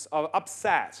students are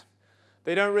upset.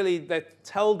 They're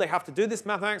told they have to do this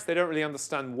mathematics. They don't really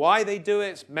understand why they do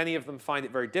it. Many of them find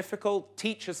it very difficult.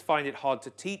 Teachers find it hard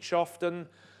to teach often.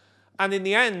 And in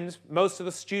the end, most of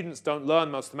the students don't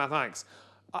learn most of the mathematics.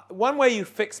 One way you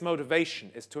fix motivation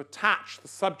is to attach the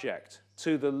subject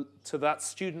to that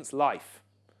student's life.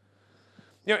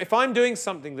 If I'm doing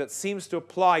something that seems to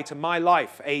apply to my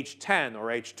life, age 10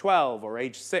 or age 12 or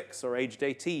age 6 or age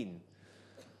 18,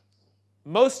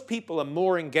 most people are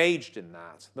more engaged in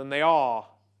that than they are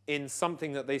in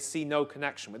something that they see no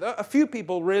connection with. A few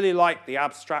people really like the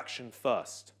abstraction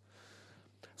first.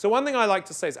 So one thing I like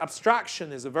to say is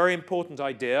abstraction is a very important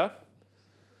idea,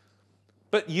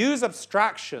 but use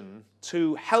abstraction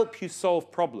to help you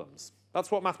solve problems.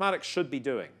 That's what mathematics should be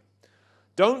doing.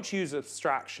 Don't use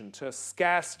abstraction to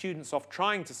scare students off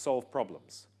trying to solve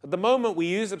problems. At the moment we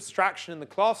use abstraction in the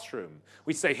classroom,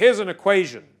 we say, here's an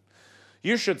equation.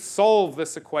 You should solve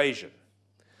this equation.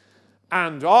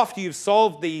 And after you've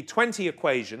solved the 20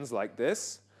 equations like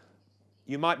this,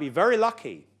 you might be very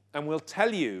lucky and we'll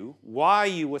tell you why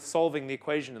you were solving the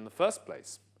equation in the first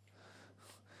place.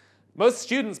 Most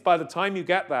students, by the time you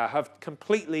get there, have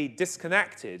completely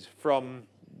disconnected from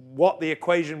what the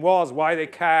equation was, why they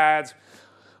cared,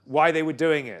 why they were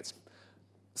doing it.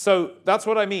 So that's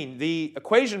what I mean. The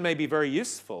equation may be very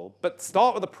useful, but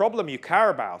start with a problem you care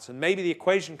about, and maybe the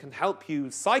equation can help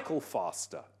you cycle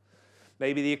faster.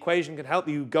 Maybe the equation can help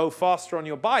you go faster on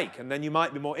your bike, and then you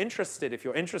might be more interested. If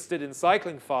you're interested in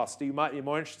cycling faster, you might be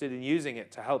more interested in using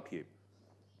it to help you.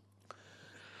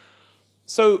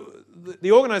 So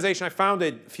the organization I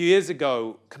founded a few years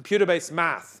ago, Computer-Based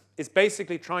Math, is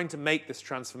basically trying to make this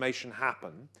transformation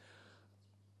happen.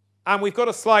 And we've got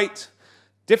a slight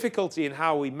difficulty in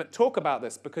how we talk about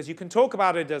this, because you can talk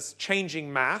about it as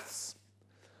changing maths,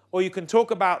 or you can talk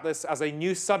about this as a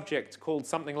new subject called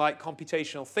something like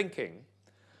computational thinking.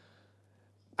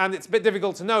 And it's a bit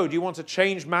difficult to know, do you want to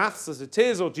change maths as it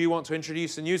is, or do you want to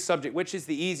introduce a new subject? Which is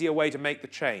the easier way to make the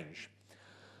change?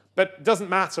 But it doesn't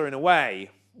matter in a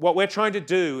way. What we're trying to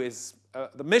do is,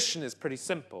 the mission is pretty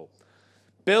simple.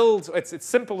 It's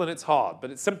simple and it's hard,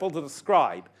 but it's simple to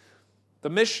describe. The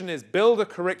mission is build a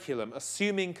curriculum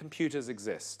assuming computers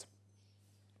exist.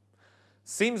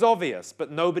 Seems obvious,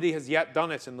 but nobody has yet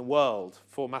done it in the world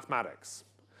for mathematics.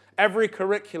 Every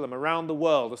curriculum around the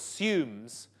world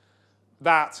assumes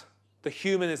that the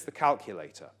human is the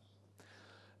calculator.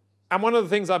 And one of the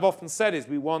things I've often said is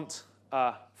we want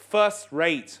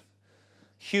first-rate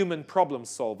human problem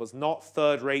solvers, not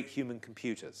third-rate human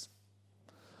computers.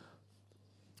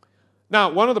 Now,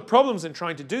 one of the problems in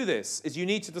trying to do this is you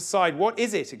need to decide what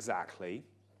is it exactly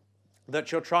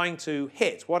that you're trying to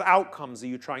hit. What outcomes are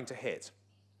you trying to hit?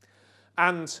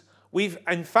 And we've,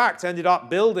 in fact, ended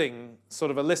up building sort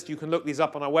of a list. You can look these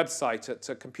up on our website at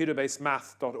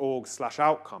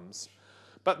computerbasedmath.org/outcomes.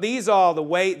 But these are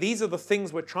the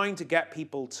things we're trying to get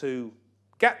people to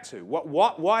get to.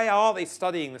 Why are they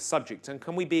studying this subject? And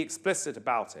can we be explicit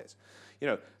about it? You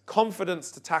know,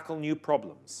 confidence to tackle new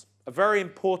problems. A very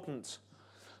important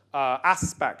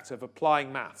aspect of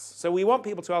applying maths. So we want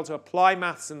people to be able to apply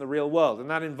maths in the real world, and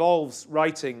that involves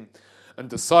writing and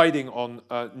deciding on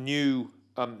new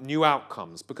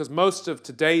outcomes, because most of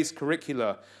today's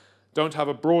curricula don't have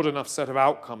a broad enough set of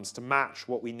outcomes to match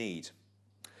what we need.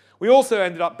 We also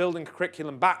ended up building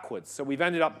curriculum backwards, so we've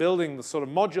ended up building the sort of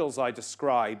modules I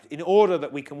described in order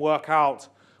that we can work out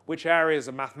which areas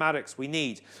of mathematics we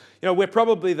need. You know, we're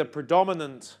probably the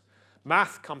predominant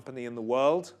math company in the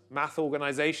world, math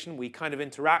organization. We kind of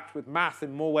interact with math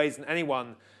in more ways than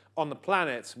anyone on the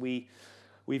planet.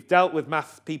 We've dealt with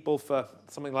math people for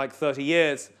something like 30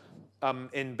 years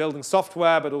in building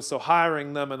software, but also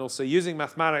hiring them and also using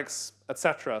mathematics,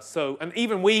 etc. And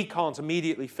even we can't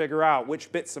immediately figure out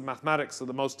which bits of mathematics are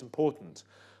the most important.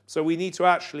 So we need to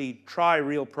actually try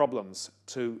real problems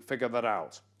to figure that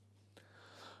out.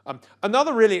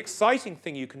 Another really exciting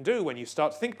thing you can do when you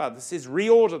start to think about this is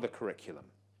reorder the curriculum.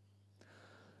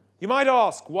 You might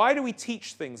ask, why do we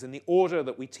teach things in the order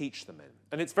that we teach them in?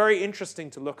 And it's very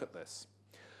interesting to look at this.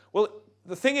 Well,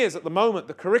 the thing is, at the moment,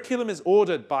 the curriculum is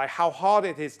ordered by how hard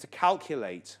it is to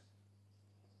calculate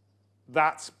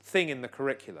that thing in the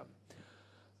curriculum.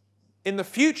 In the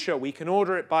future, we can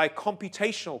order it by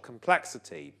computational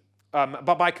complexity,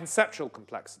 but by conceptual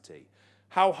complexity,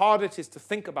 how hard it is to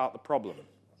think about the problem.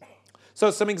 So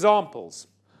some examples.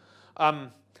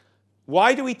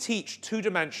 Why do we teach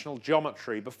two-dimensional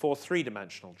geometry before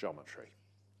three-dimensional geometry?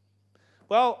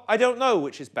 Well, I don't know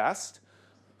which is best,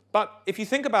 but if you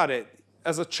think about it,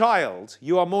 as a child,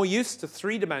 you are more used to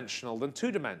three-dimensional than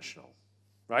two-dimensional,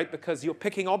 right? Because you're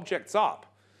picking objects up.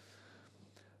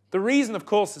 The reason, of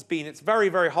course, has been it's very,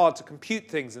 very hard to compute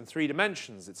things in 3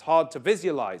 dimensions. It's hard to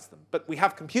visualize them, but we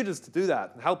have computers to do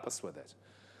that and help us with it.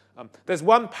 There's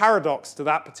one paradox to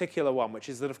that particular one, which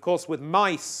is that, of course, with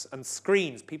mice and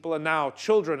screens,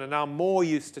 children are now more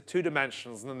used to 2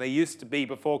 dimensions than they used to be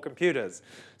before computers.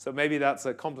 So maybe that's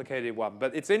a complicated one,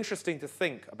 but it's interesting to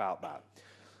think about that.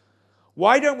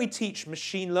 Why don't we teach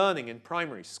machine learning in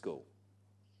primary school?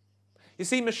 You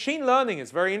see, machine learning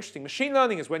is very interesting. Machine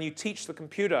learning is when you teach the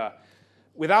computer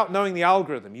without knowing the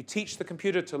algorithm. You teach the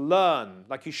computer to learn,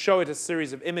 like you show it a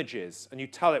series of images, and you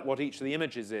tell it what each of the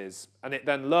images is, and it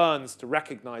then learns to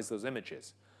recognize those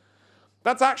images.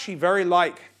 That's actually very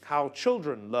like how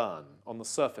children learn on the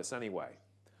surface anyway.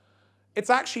 It's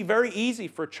actually very easy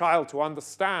for a child to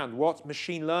understand what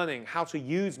machine learning, how to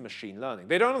use machine learning.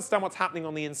 They don't understand what's happening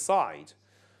on the inside,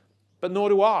 but nor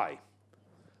do I,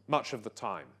 much of the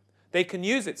time. They can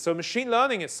use it. So machine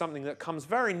learning is something that comes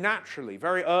very naturally,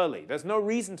 very early. There's no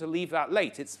reason to leave that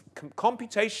late. It's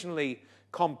computationally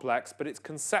complex, but it's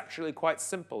conceptually quite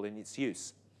simple in its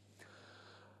use.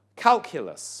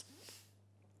 Calculus.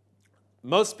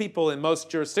 Most people in most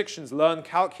jurisdictions learn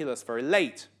calculus very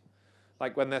late,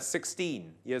 like when they're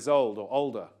 16 years old or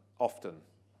older, often.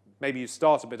 Maybe you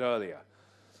start a bit earlier.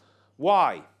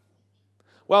 Why?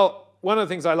 Well, one of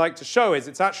the things I like to show is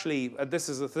it's actually, this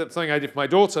is something I did for my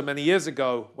daughter many years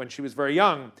ago when she was very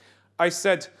young. I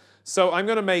said, so I'm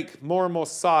going to make more and more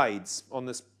sides on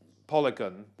this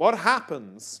polygon. What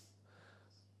happens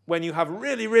when you have a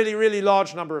really, really, really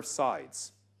large number of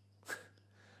sides?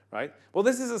 Right? Well,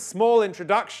 this is a small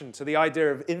introduction to the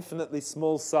idea of infinitely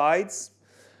small sides,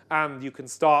 and you can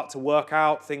start to work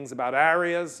out things about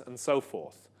areas and so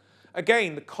forth.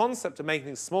 Again, the concept of making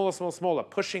things smaller, smaller, smaller,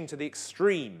 pushing to the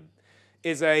extreme,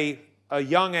 is a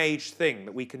young age thing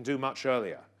that we can do much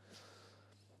earlier.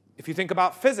 If you think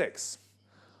about physics,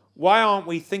 why aren't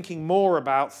we thinking more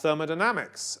about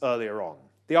thermodynamics earlier on?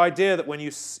 The idea that when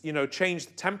you change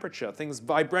the temperature, things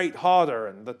vibrate harder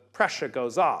and the pressure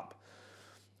goes up.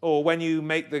 Or when you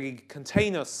make the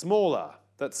container smaller,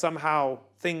 that somehow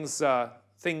things get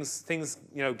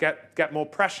more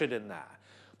pressured in there.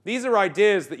 These are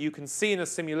ideas that you can see in a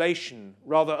simulation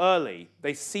rather early.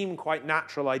 They seem quite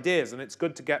natural ideas, and it's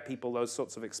good to get people those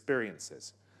sorts of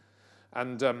experiences.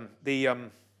 And let's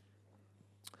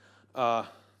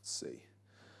see.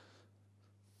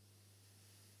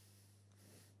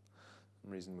 For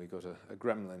some reason we got a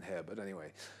gremlin here, but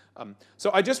anyway. So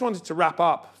I just wanted to wrap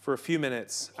up for a few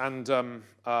minutes and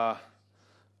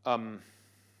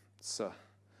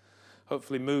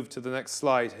hopefully move to the next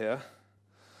slide here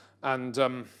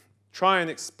and try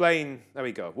and explain. There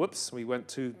we go. Whoops, we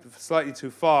went slightly too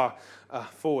far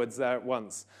forwards there at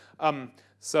once. One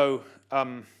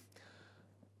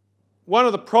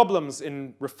of the problems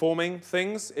in reforming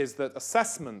things is that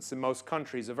assessments in most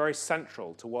countries are very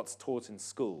central to what's taught in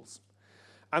schools.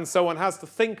 And so one has to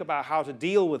think about how to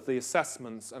deal with the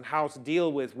assessments and how to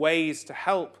deal with ways to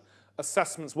help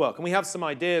assessments work. And we have some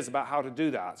ideas about how to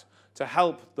do that, to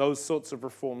help those sorts of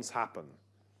reforms happen.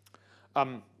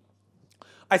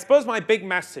 I suppose my big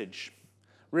message,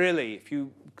 really, if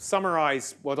you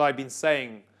summarize what I've been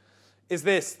saying, is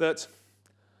this, that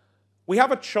we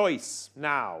have a choice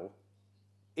now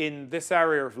in this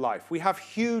area of life. We have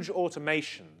huge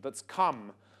automation that's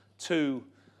come to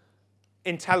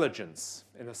intelligence,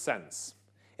 in a sense.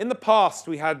 In the past,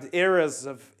 we had eras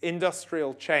of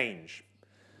industrial change.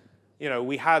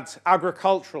 We had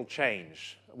agricultural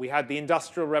change. We had the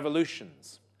industrial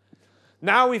revolutions.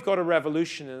 Now we've got a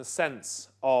revolution in a sense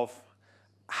of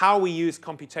how we use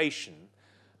computation,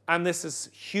 and this is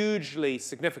hugely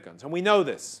significant. And we know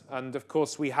this, and of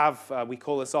course we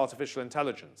call this artificial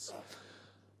intelligence.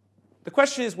 The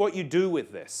question is what you do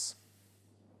with this.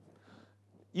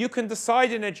 You can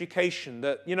decide in education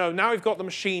that, now we've got the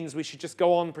machines, we should just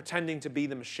go on pretending to be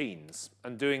the machines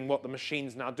and doing what the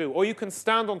machines now do. Or you can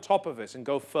stand on top of it and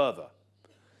go further.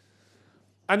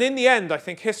 And in the end, I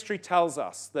think history tells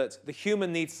us that the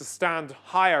human needs to stand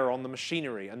higher on the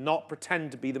machinery and not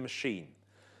pretend to be the machine.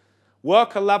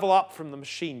 Work a level up from the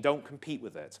machine, don't compete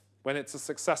with it. When it's a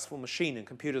successful machine, and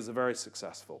computers are very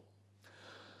successful.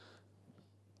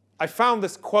 I found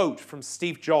this quote from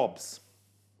Steve Jobs.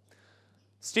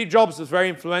 Steve Jobs was very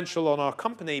influential on our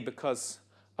company because,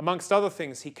 amongst other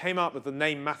things, he came up with the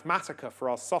name Mathematica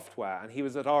for our software, and he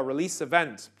was at our release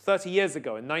event 30 years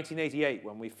ago in 1988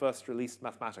 when we first released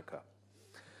Mathematica.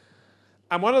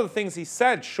 And one of the things he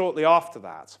said shortly after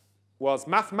that was,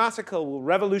 Mathematica will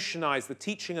revolutionize the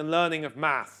teaching and learning of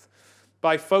math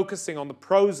by focusing on the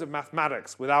prose of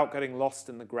mathematics without getting lost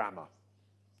in the grammar.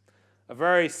 A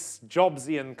very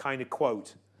Jobsian kind of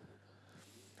quote.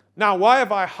 Now, why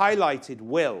have I highlighted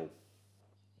will?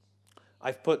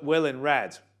 I've put will in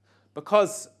red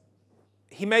because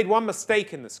he made one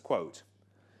mistake in this quote.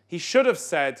 He should have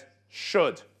said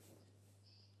should.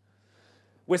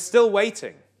 We're still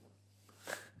waiting.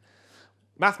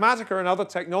 Mathematica and other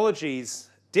technologies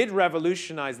did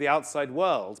revolutionize the outside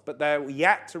world, but they're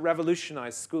yet to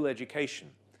revolutionize school education.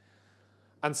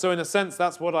 And so in a sense,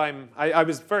 that's what I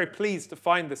was very pleased to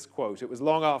find this quote. It was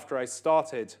long after I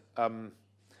started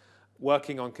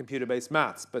working on computer-based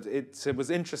maths, but it was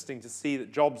interesting to see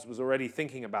that Jobs was already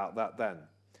thinking about that then.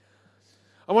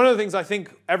 And one of the things I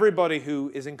think everybody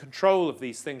who is in control of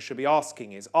these things should be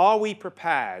asking is, are we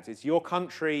prepared? Is your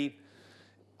country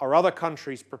or other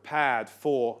countries prepared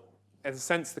for, in a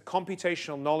sense, the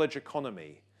computational knowledge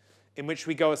economy in which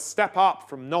we go a step up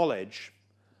from knowledge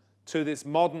to this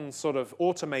modern sort of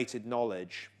automated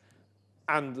knowledge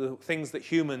and the things that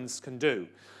humans can do?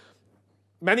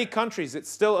 Many countries, it's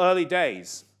still early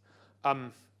days.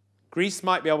 Greece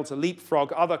might be able to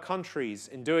leapfrog other countries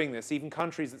in doing this, even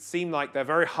countries that seem like they're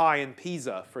very high in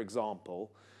PISA, for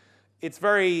example.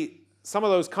 Some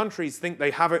of those countries think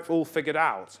they have it all figured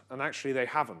out, and actually they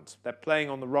haven't. They're playing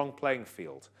on the wrong playing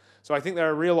field. So I think there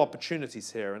are real opportunities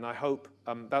here, and I hope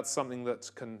that's something that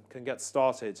can get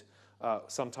started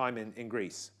sometime in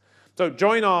Greece. So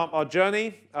join our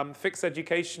journey, Fix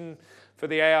Education for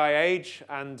the AI Age,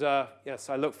 and yes,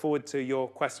 I look forward to your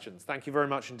questions. Thank you very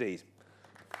much indeed.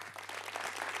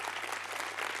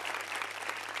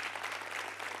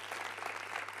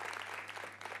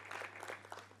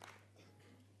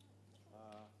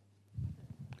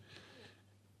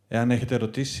 Εάν έχετε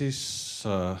ερωτήσεις,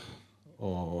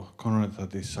 ο Conrad θα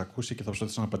τις ακούσει και θα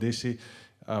προσπαθήσει να απαντήσει.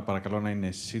 Παρακαλώ να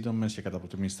είναι σύντομες και κατά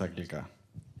προτιμήση στα αγγλικά.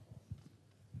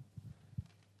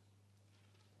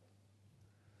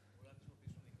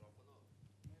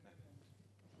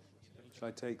 Shall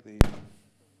I take the...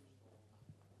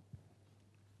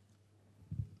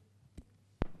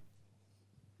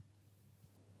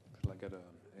 Shall I get an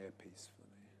earpiece for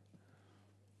me?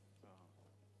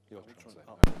 Your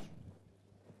translator.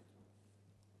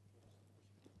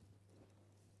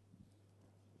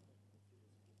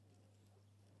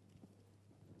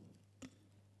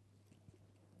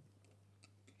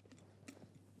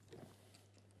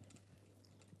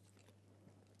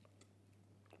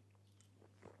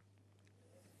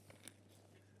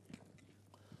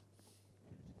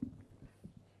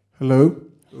 Hello.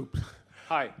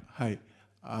 Hi. Hi.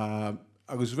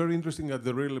 I was very interested at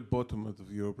the really bottom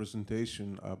of your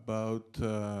presentation about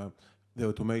the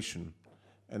automation.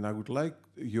 And I would like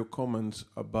your comments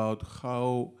about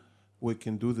how we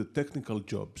can do the technical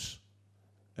jobs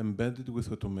embedded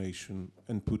with automation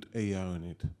and put AI on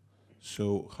it.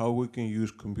 So how we can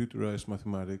use computerized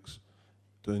mathematics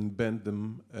to embed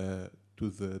them to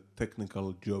the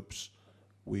technical jobs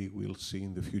we will see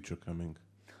in the future coming.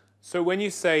 So when you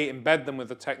say embed them with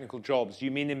the technical jobs, you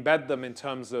mean embed them in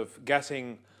terms of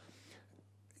getting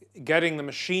the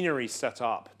machinery set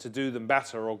up to do them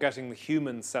better, or getting the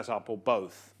humans set up, or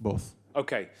both? Both.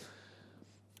 Okay.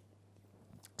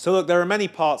 So look, there are many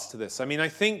parts to this. I mean, I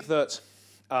think that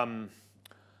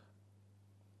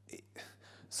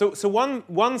so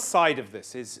one side of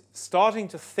this is starting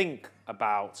to think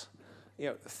about,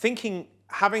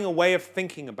 having a way of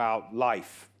thinking about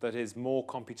life that is more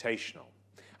computational.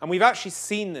 And we've actually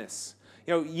seen this.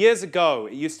 Years ago,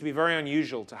 it used to be very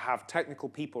unusual to have technical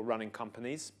people running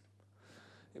companies.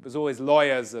 It was always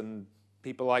lawyers and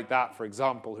people like that, for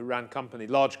example, who ran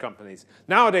large companies.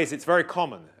 Nowadays, it's very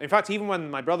common. In fact, even when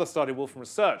my brother started Wolfram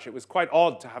Research, it was quite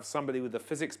odd to have somebody with a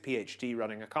physics PhD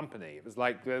running a company. It was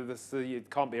like, it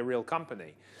can't be a real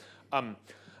company.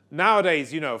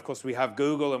 Nowadays, of course, we have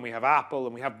Google and we have Apple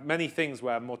and we have many things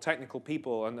where more technical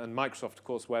people, and Microsoft, of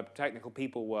course, where technical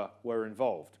people were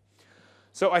involved.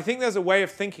 So I think there's a way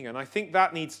of thinking, and I think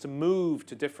that needs to move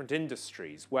to different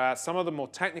industries where some of the more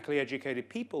technically educated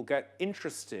people get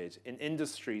interested in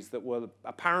industries that were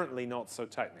apparently not so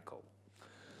technical.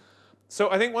 So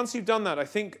I think once you've done that, I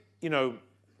think,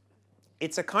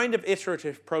 it's a kind of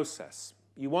iterative process.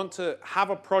 You want to have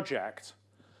a project.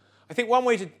 I think one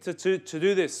way to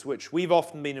do this, which we've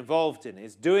often been involved in,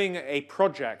 is doing a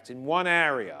project in one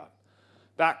area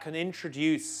that can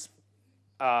introduce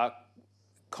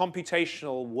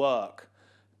computational work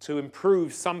to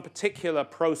improve some particular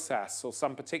process or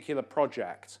some particular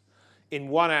project in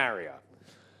one area.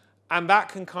 And that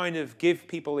can kind of give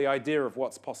people the idea of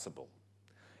what's possible.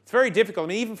 It's very difficult. I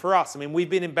mean, even for us, we've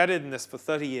been embedded in this for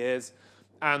 30 years,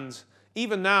 and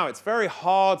even now, it's very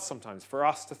hard sometimes for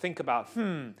us to think about,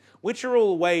 which are all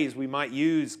the ways we might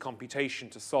use computation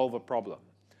to solve a problem?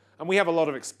 And we have a lot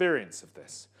of experience of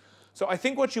this. So I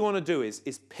think what you want to do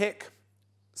is pick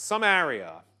some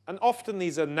area, and often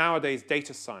these are nowadays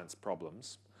data science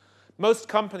problems. Most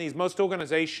companies, most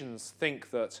organizations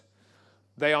think that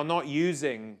they are not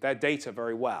using their data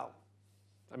very well.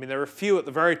 There are a few at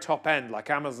the very top end, like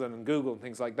Amazon and Google and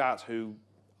things like that, who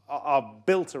are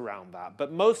built around that.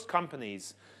 But most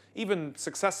companies, even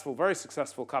successful, very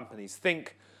successful companies,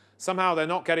 think somehow they're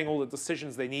not getting all the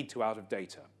decisions they need to out of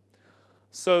data.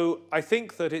 So I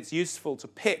think that it's useful to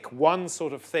pick one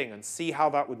sort of thing and see how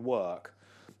that would work.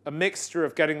 A mixture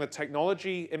of getting the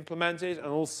technology implemented and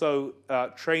also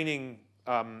training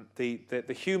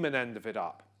the human end of it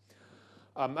up.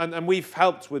 And we've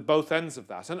helped with both ends of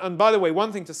that. And by the way,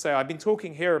 one thing to say, I've been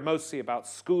talking here mostly about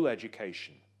school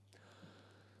education.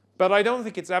 But I don't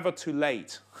think it's ever too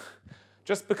late.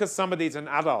 Just because somebody's an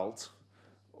adult,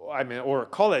 I mean, or a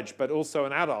college, but also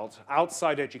an adult,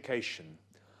 outside education,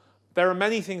 there are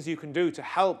many things you can do to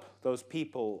help those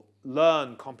people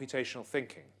learn computational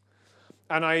thinking.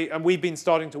 And we've been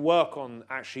starting to work on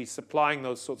actually supplying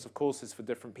those sorts of courses for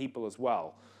different people as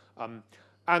well.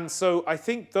 And so I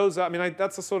think those are, I mean,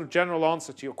 that's a sort of general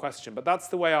answer to your question, but that's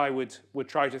the way I would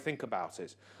try to think about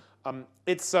it.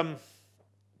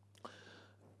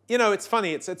 You know, it's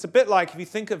funny. It's a bit like if you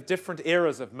think of different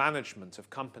eras of management of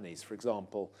companies, for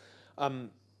example.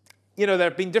 You know, there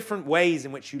have been different ways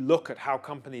in which you look at how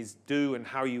companies do and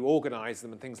how you organize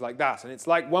them and things like that. And it's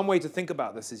like one way to think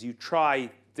about this is you try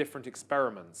different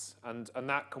experiments, and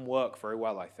that can work very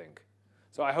well, I think.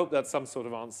 So I hope that's some sort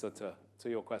of answer to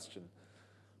your question.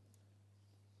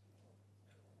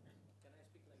 Can I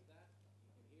speak like that?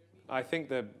 You can hear me? I think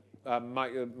the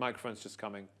microphone's just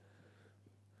coming.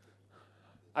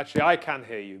 Actually, I can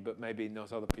hear you, but maybe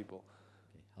not other people.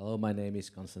 Hello, my name is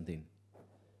Konstantin.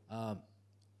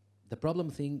 The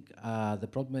problem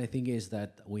I think is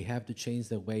that we have to change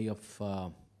the way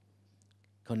of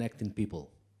connecting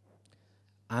people,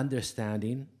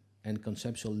 understanding and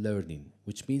conceptual learning,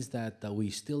 which means that we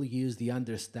still use the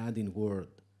understanding word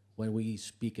when we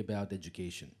speak about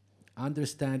education.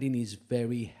 Understanding is a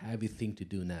very heavy thing to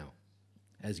do now,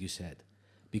 as you said,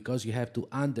 because you have to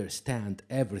understand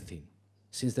everything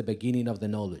since the beginning of the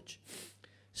knowledge.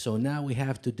 So now we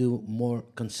have to do more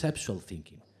conceptual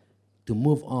thinking, to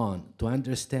move on, to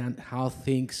understand how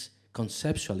things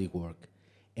conceptually work.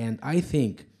 And I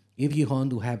think if you want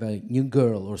to have a new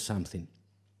girl or something,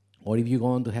 or if you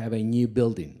want to have a new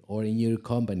building or a new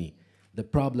company, the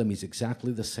problem is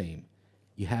exactly the same.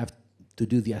 You have to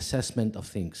do the assessment of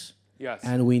things. Yes.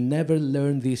 And we never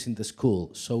learn this in the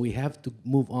school, so we have to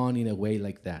move on in a way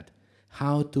like that.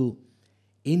 How to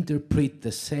interpret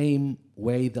the same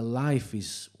way the life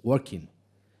is working,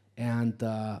 and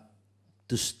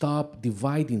to stop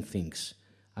dividing things.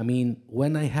 I mean,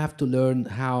 when I have to learn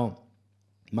how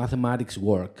mathematics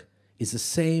work, it's the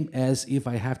same as if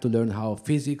I have to learn how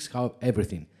physics, how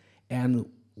everything. And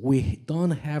we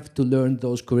don't have to learn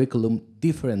those curriculum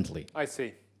differently. I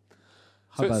see.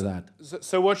 How about that?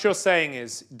 So what you're saying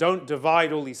is don't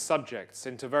divide all these subjects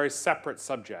into very separate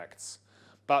subjects,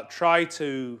 but try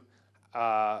to,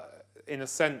 in a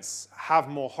sense, have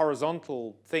more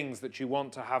horizontal things that you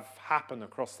want to have happen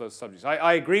across those subjects.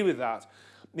 I agree with that.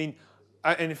 I mean,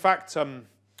 in fact,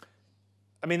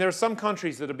 I mean, there are some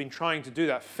countries that have been trying to do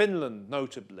that. Finland,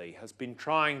 notably, has been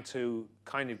trying to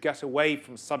kind of get away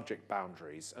from subject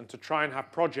boundaries and to try and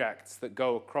have projects that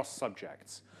go across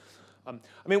subjects. I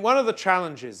mean, one of the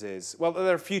challenges is, well,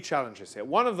 there are a few challenges here.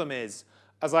 One of them is,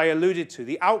 as I alluded to,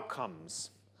 the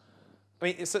outcomes. I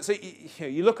mean, so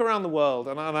you look around the world,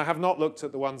 and I have not looked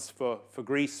at the ones for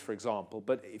Greece, for example,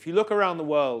 but if you look around the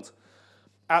world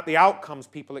at the outcomes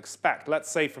people expect, let's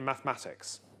say from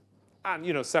mathematics, and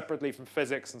you know, separately from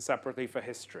physics and separately for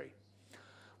history,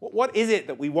 what is it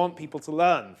that we want people to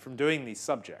learn from doing these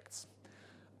subjects?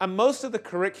 And most of the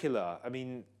curricula, I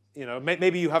mean, you know,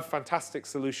 maybe you have a fantastic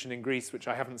solution in Greece, which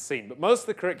I haven't seen, but most of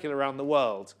the curricula around the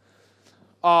world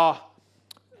are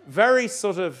very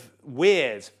sort of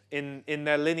weird in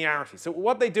their linearity. So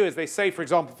what they do is they say, for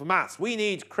example, for maths, we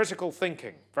need critical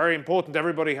thinking. Very important,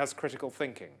 everybody has critical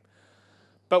thinking.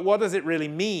 But what does it really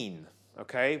mean?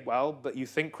 Okay, well, that you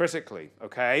think critically,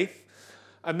 okay?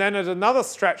 And then at another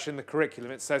stretch in the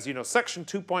curriculum, it says, you know, section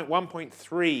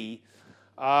 2.1.3,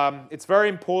 it's very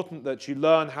important that you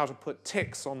learn how to put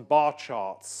ticks on bar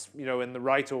charts, you know, in the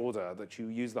right order, that you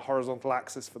use the horizontal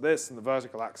axis for this and the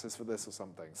vertical axis for this or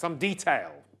something. Some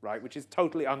detail, right, which is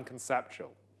totally unconceptual.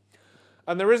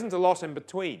 And there isn't a lot in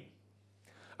between.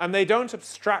 And they don't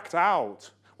abstract out.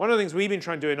 One of the things we've been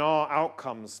trying to do in our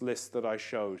outcomes list that I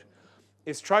showed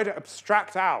is try to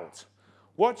abstract out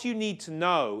what you need to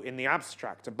know in the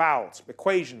abstract about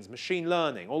equations, machine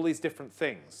learning, all these different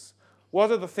things. What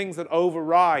are the things that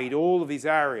override all of these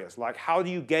areas? Like, how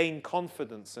do you gain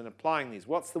confidence in applying these?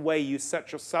 What's the way you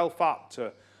set yourself up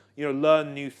to, you know,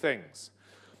 learn new things?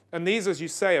 And these, as you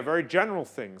say, are very general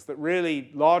things that really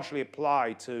largely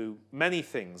apply to many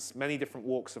things, many different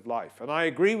walks of life. And I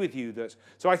agree with you that,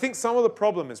 so I think some of the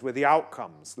problem is with the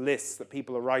outcomes lists that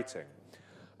people are writing.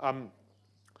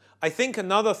 I think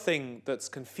another thing that's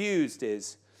confused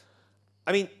is,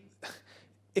 I mean,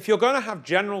 if you're going to have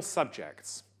general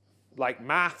subjects, like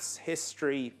maths,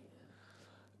 history,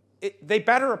 they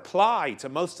better apply to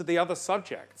most of the other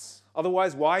subjects.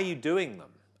 Otherwise, why are you doing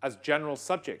them as general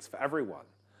subjects for everyone?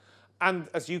 And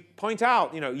as you point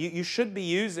out, you should be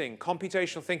using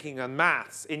computational thinking and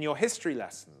maths in your history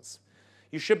lessons.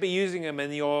 You should be using them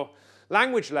in your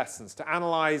language lessons to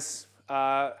analyze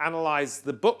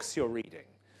the books you're reading.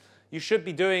 You should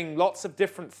be doing lots of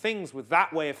different things with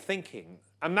that way of thinking.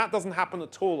 And that doesn't happen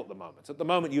at all at the moment. At the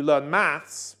moment, you learn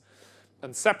maths,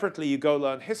 and separately you go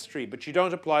learn history, but you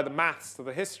don't apply the maths to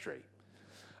the history.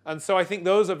 And so I think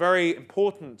those are very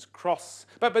important cross.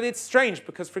 But it's strange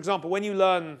because, for example, when you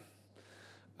learn,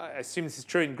 I assume this is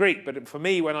true in Greek, but for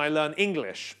me, when I learn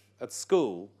English at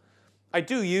school, I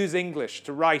do use English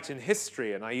to write in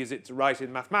history, and I use it to write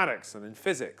in mathematics and in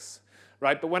physics,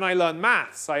 right? But when I learn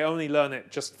maths, I only learn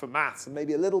it just for maths, and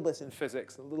maybe a little bit in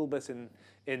physics, a little bit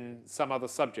in some other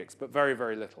subjects, but very,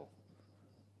 very little.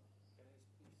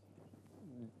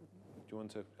 Do you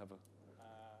want to have a...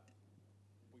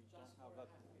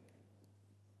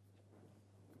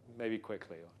 Maybe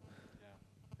quickly. Yeah.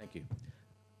 Thank you.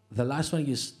 The last one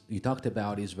you talked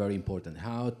about is very important,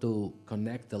 how to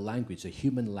connect the language, the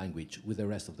human language, with the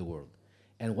rest of the world.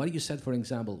 And what you said, for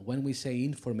example, when we say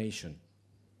information,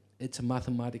 it's a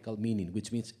mathematical meaning,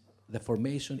 which means the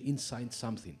formation inside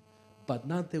something, but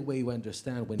not the way we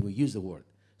understand when we use the word.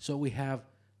 So we have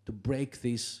to break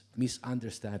these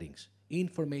misunderstandings.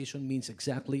 Information means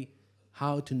exactly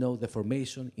how to know the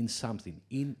formation in something,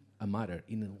 in a matter,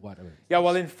 in whatever. Yeah,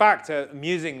 well, in fact,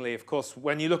 amusingly, of course,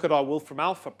 when you look at our Wolfram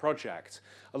Alpha project,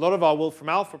 a lot of our Wolfram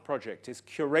Alpha project is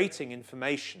curating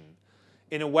information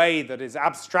in a way that is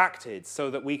abstracted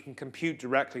so that we can compute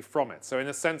directly from it. So in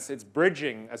a sense, it's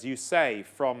bridging, as you say,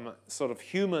 from sort of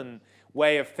human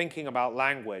way of thinking about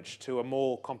language to a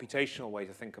more computational way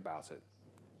to think about it.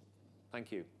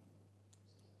 Thank you.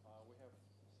 We have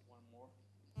one more.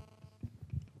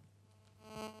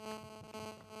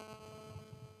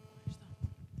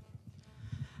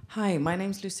 Hi, my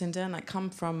name's Lucinda, and I come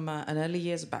from an early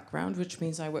years background, which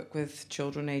means I work with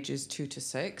children ages 2 to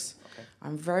 6. Okay.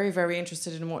 I'm very, very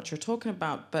interested in what you're talking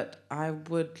about, but I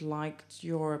would like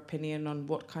your opinion on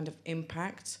what kind of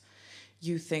impact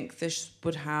you think this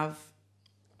would have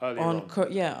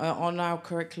on our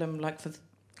curriculum, like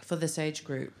for this age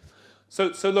group.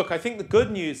 So look, I think the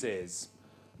good news is,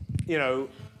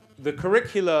 the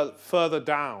curricula further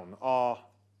down are,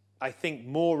 I think,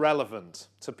 more relevant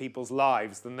to people's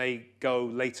lives than they go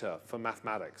later for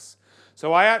mathematics.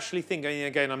 So I actually think,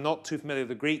 again, I'm not too familiar with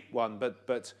the Greek one,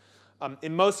 but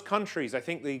in most countries, I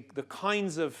think the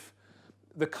kinds of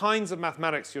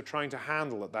mathematics you're trying to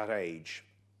handle at that age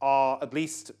are at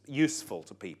least useful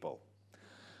to people.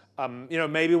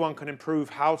 Maybe one can improve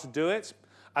how to do it,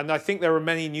 and I think there are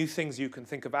many new things you can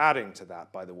think of adding to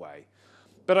that, by the way.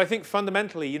 But I think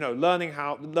fundamentally, learning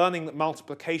that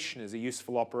multiplication is a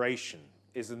useful operation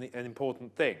is an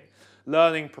important thing.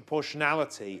 Learning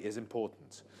proportionality is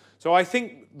important. So I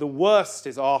think the worst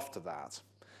is after that.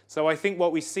 So I think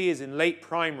what we see is in late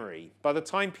primary, by the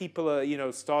time people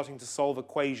are starting to solve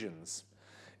equations,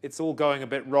 it's all going a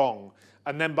bit wrong.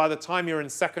 And then by the time you're in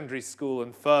secondary school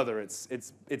and further, it's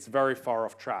very far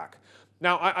off track.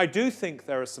 Now, I do think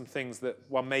there are some things that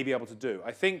one may be able to do.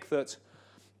 I think that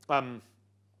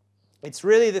it's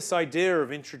really this idea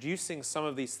of introducing some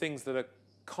of these things that are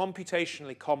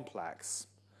computationally complex,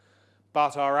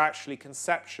 but are actually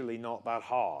conceptually not that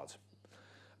hard.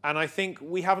 And I think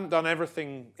we haven't done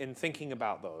everything in thinking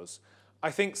about those. I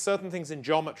think certain things in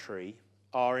geometry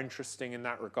are interesting in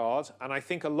that regard. And I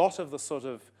think a lot of the sort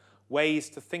of ways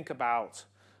to think about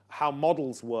how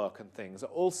models work and things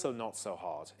are also not so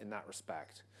hard in that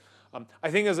respect. I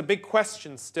think there's a big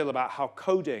question still about how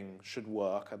coding should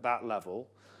work at that level.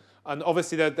 And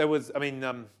obviously there was,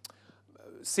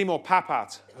 Seymour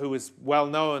Papert, who was well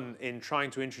known in trying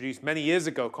to introduce many years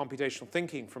ago computational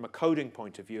thinking from a coding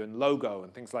point of view and logo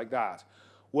and things like that,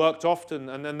 worked often,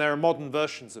 and then there are modern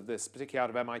versions of this, particularly out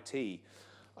of MIT.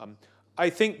 I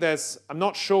think I'm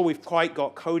not sure we've quite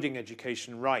got coding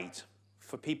education right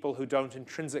for people who don't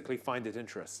intrinsically find it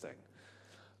interesting.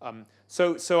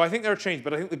 So I think there are changes,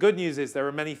 but I think the good news is there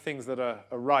are many things that are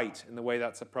right in the way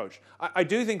that's approached. I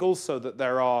do think also that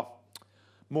there are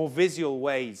more visual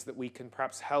ways that we can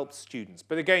perhaps help students.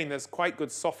 But again, there's quite good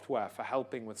software for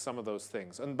helping with some of those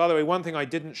things. And by the way, one thing I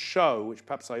didn't show, which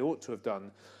perhaps I ought to have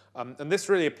done, and this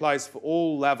really applies for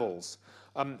all levels,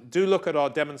 do look at our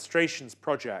demonstrations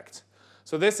project.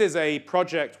 So this is a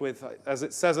project with, as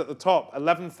it says at the top,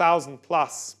 11,000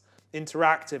 plus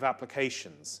interactive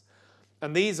applications.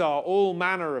 And these are all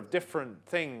manner of different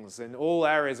things in all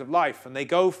areas of life. And they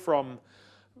go from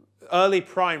early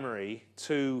primary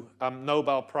to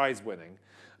Nobel Prize winning.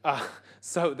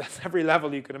 So that's every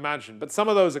level you can imagine. But some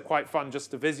of those are quite fun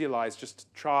just to visualize, just to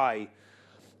try.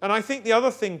 And I think the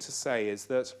other thing to say is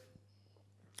that,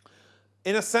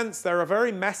 in a sense, there are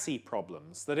very messy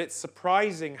problems that it's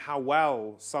surprising how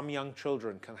well some young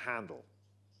children can handle.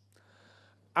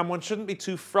 And one shouldn't be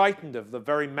too frightened of the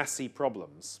very messy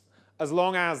problems, as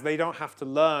long as they don't have to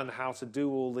learn how to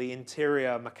do all the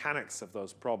interior mechanics of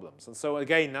those problems. And so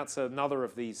again, that's another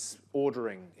of these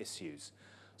ordering issues.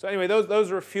 So anyway,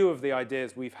 those are a few of the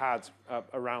ideas we've had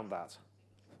around that.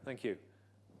 Thank you.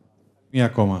 Μία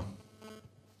ακόμα.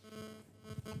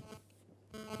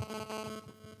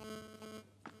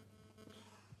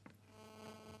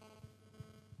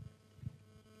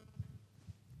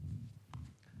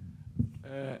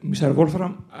 Mr.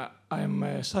 Wolfram, I'm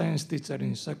a science teacher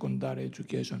in secondary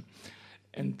education,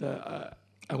 and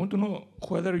I want to know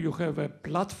whether you have a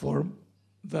platform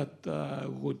that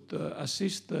would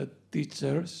assist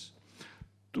teachers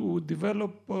to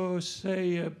develop,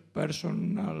 say, a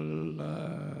personal,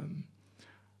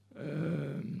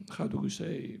 how do we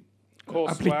say, Courseware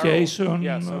application,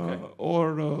 yes, okay.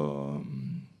 Or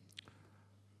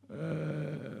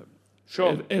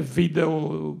Sure. a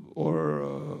video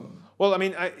or... Well, I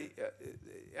mean,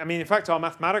 in fact, our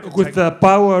mathematical with the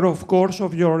power, of course,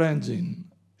 of your engine.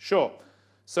 Sure.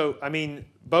 So, I mean,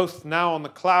 both now on the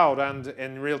cloud and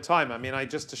in real time. I mean,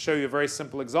 just to show you a very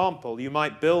simple example, you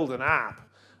might build an app,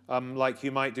 like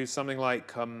you might do something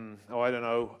like, I don't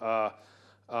know,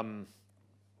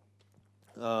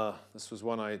 this was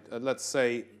one let's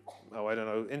say, I don't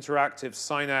know, interactive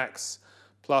sine x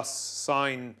plus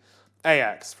sine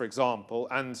ax, for example,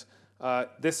 and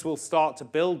this will start to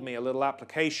build me a little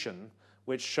application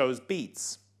which shows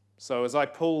beats. So as I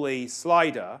pull the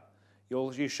slider,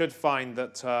 you should find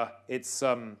that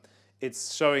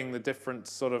it's showing the different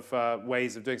sort of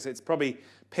ways of doing it. It's probably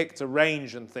picked a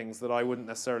range and things that I wouldn't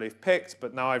necessarily have picked,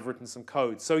 but now I've written some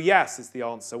code. So yes is the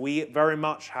answer. We very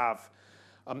much have,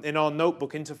 in our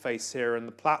notebook interface here in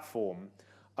the platform,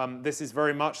 this is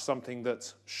very much something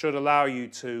that should allow you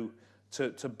to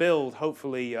build,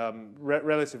 hopefully,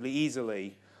 relatively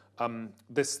easily,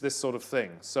 this sort of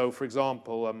thing. So, for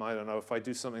example, I don't know, if I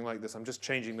do something like this, I'm just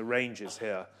changing the ranges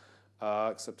here,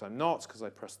 except I'm not, because I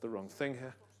pressed the wrong thing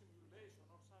here.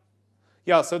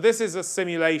 Yeah, so this is a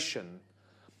simulation.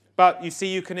 But you see,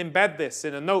 you can embed this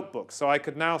in a notebook. So I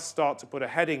could now start to put a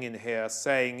heading in here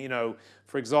saying, you know,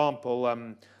 for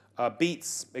example,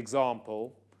 beats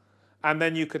example. And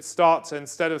then you could start to,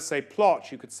 instead of say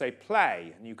plot, you could say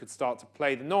play, and you could start to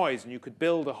play the noise, and you could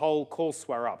build a whole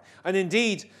courseware up. And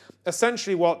indeed,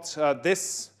 essentially what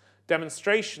this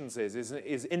demonstrations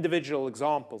is individual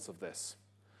examples of this.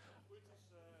 Which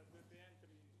is the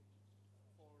entry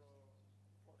for having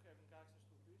access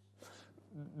to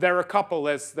this? There are a couple.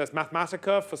 There's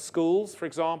Mathematica for schools, for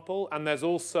example, and there's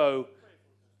also,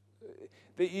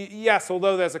 yes,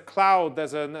 although there's a cloud,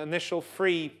 there's an initial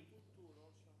free.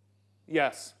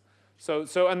 Yes.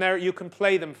 So and there you can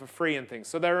play them for free and things.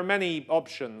 So there are many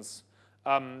options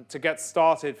to get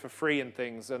started for free and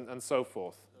things and so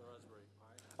forth.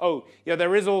 Oh, yeah,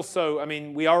 there is also, I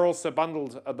mean, we are also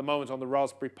bundled at the moment on the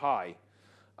Raspberry Pi.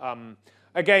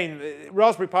 Again,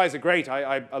 Raspberry Pis are great.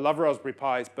 I love Raspberry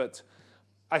Pis, but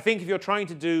I think if you're trying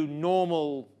to do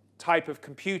normal type of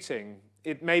computing,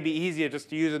 it may be easier just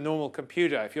to use a normal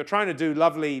computer. If you're trying to do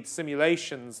lovely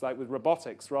simulations, like with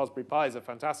robotics, Raspberry Pis are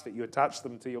fantastic. You attach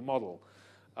them to your model.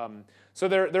 So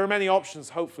there are many options,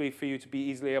 hopefully, for you to be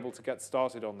easily able to get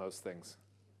started on those things.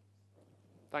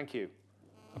 Thank you.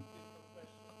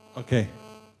 Okay.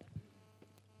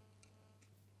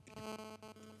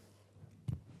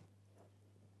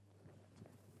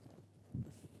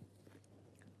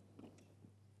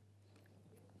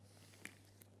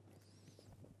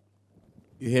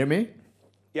 You hear me?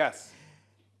 Yes.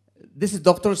 This is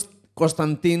Dr.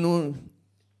 Konstantinou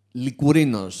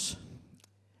Likourinos.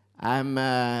 I'm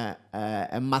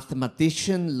a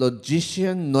mathematician,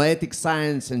 logician, noetic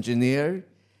science engineer,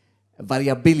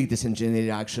 variabilities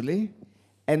engineer actually,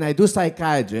 and I do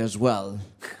psychiatry as well.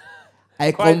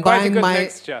 I quite a good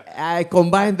mixture. I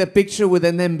combine the picture with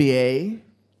an MBA,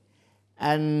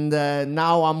 and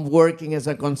now I'm working as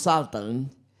a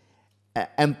consultant,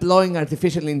 employing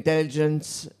artificial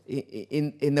intelligence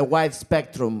in a wide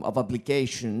spectrum of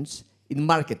applications in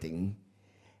marketing.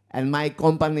 And my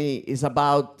company is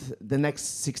about the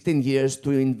next 16 years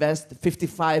to invest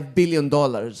 $55 billion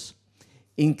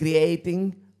in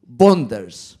creating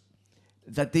bonders.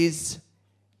 That is,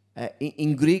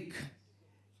 in Greek,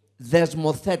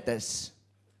 desmothetes.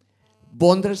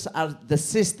 Bonders are the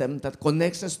system that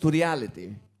connects us to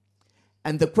reality.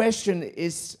 And the question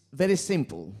is very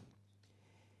simple.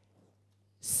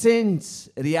 since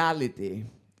reality,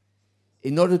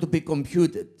 in order to be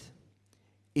computed,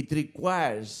 it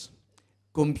requires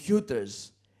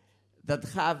computers that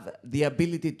have the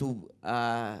ability to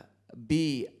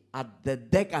be at the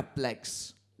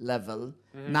decaplex level.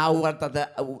 Now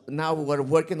we're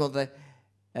working on the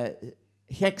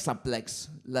hexaplex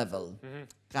level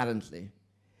currently.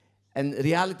 And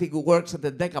reality works at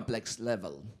the decaplex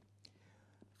level.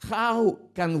 How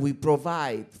can we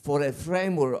provide for a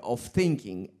framework of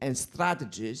thinking and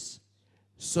strategies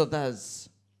so that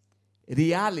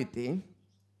reality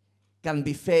can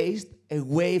be phased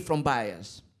away from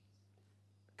bias?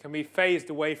 Can be phased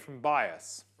away from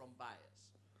bias. From bias.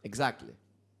 Exactly.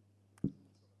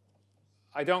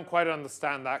 I don't quite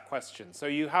understand that question.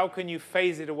 So how can you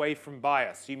phase it away from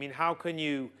bias? You mean how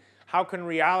can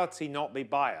reality not be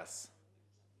bias?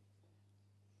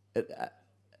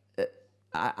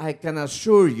 I can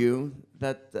assure you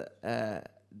that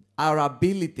our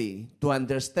ability to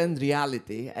understand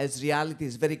reality, as reality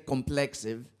is very complex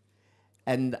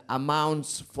and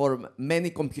amounts for many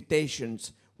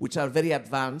computations which are very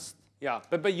advanced. Yeah,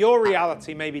 but your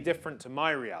reality may be different to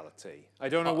my reality. I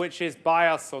don't know which is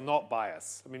bias or not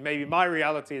bias. I mean, maybe my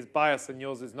reality is bias and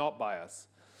yours is not bias.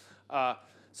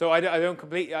 So I don't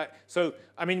completely... so,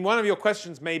 I mean, one of your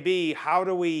questions may be, how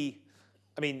do we...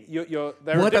 I mean,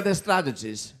 what are the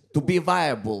strategies to be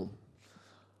viable?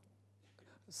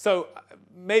 So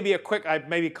maybe a quick...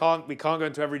 we can't go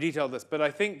into every detail of this, but I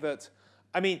think that...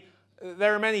 I mean,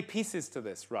 there are many pieces to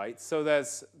this, right? So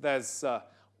there's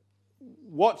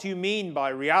what you mean by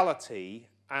reality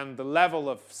and the level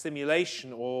of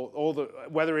simulation or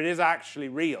whether it is actually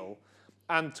real,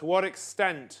 and to what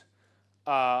extent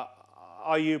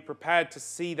are you prepared to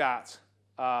see that?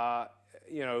 I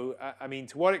mean,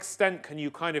 to what extent can you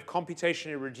kind of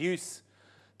computationally reduce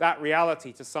that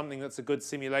reality to something that's a good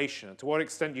simulation? And to what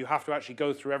extent do you have to actually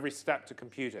go through every step to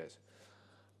compute it?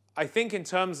 I think in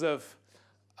terms of,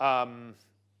 I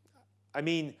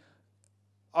mean,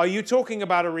 are you talking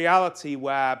about a reality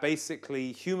where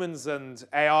basically humans and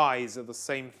AIs are the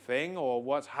same thing, or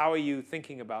what? How are you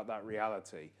thinking about that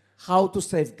reality? How to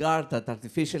safeguard that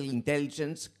artificial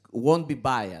intelligence won't be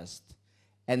biased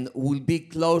and will be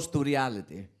close to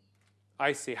reality.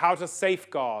 I see. How to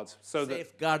safeguard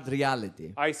safeguard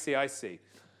reality. I see.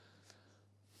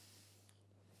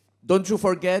 Don't you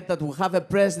forget that we have a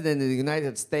president in the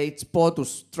United States,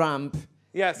 POTUS Trump.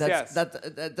 Yes.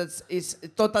 That is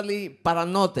totally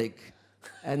paranoid,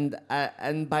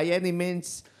 and by any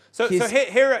means. So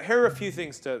here are a few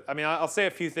things to. I mean, I'll say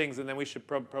a few things, and then we should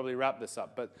probably wrap this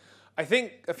up. But I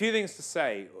think a few things to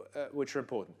say, which are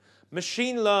important.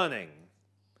 Machine learning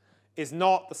is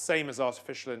not the same as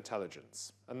artificial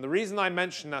intelligence, and the reason I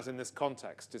mention that in this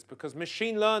context is because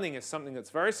machine learning is something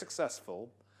that's very successful,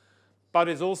 but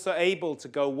is also able to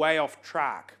go way off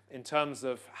track in terms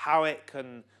of how it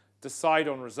can decide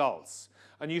on results.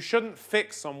 And you shouldn't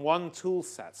fix on one tool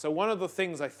set. So one of the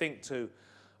things I think to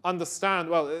understand,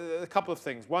 well, a couple of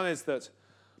things. One is that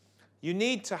you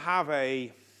need to have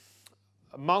a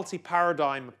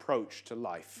multi-paradigm approach to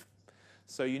life.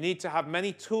 So you need to have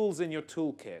many tools in your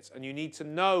toolkit, and you need to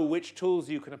know which tools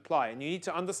you can apply, and you need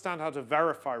to understand how to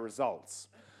verify results.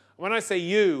 When I say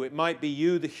you, it might be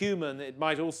you, the human. It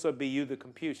might also be you, the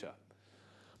computer.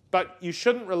 But you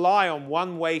shouldn't rely on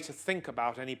one way to think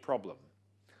about any problem.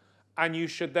 And you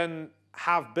should then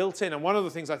have built in, and one of the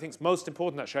things I think is most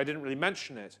important, actually, I didn't really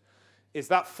mention it, is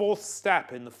that fourth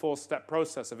step in the four-step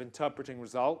process of interpreting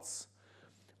results.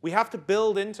 We have to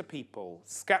build into people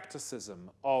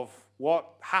skepticism of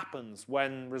what happens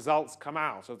when results come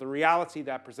out, of the reality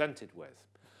they're presented with.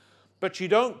 But you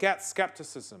don't get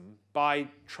skepticism by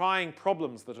trying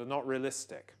problems that are not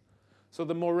realistic. So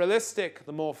the more realistic,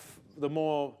 the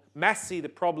more messy the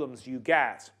problems you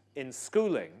get in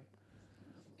schooling,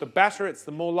 the better it's,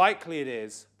 the more likely it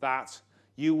is that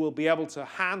you will be able to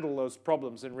handle those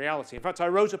problems in reality. In fact, I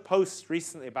wrote a post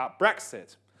recently about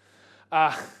Brexit,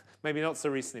 maybe not so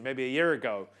recently, maybe a year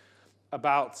ago,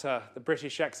 about the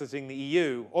British exiting the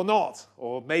EU, or not,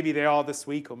 or maybe they are this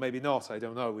week, or maybe not, I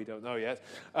don't know, we don't know yet.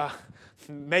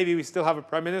 Maybe we still have a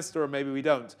prime minister, or maybe we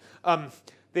don't. I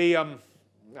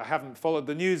haven't followed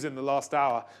the news in the last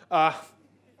hour.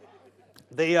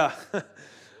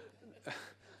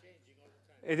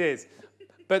 It is.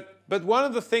 But one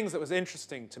of the things that was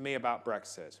interesting to me about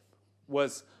Brexit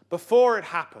was before it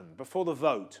happened, before the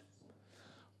vote,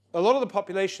 a lot of the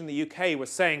population in the UK was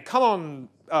saying, come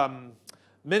on,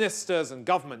 ministers and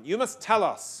government, you must tell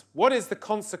us what is the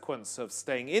consequence of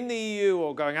staying in the EU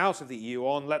or going out of the EU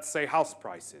on, let's say, house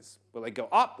prices. Will they go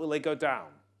up? Will they go down?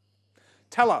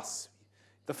 Tell us.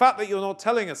 The fact that you're not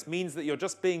telling us means that you're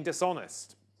just being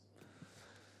dishonest.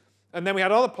 And then we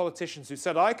had other politicians who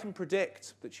said, I can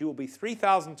predict that you will be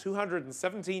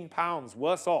 £3,217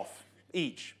 worse off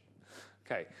each.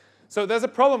 Okay, so there's a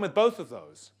problem with both of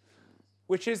those,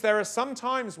 which is there are some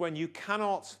times when you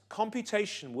cannot,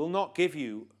 computation will not give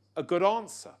you a good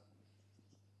answer.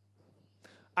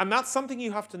 And that's something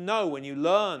you have to know when you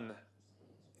learn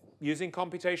using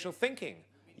computational thinking.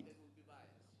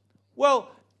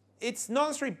 Well, it's not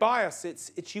necessarily bias,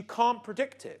 it's you can't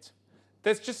predict it.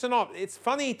 There's just it's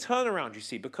funny turnaround, you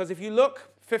see, because if you look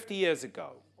 50 years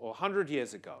ago or 100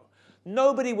 years ago,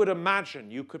 nobody would imagine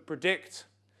you could predict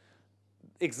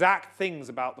exact things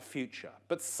about the future.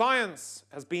 But science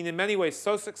has been in many ways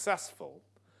so successful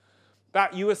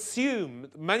that you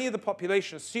assume, many of the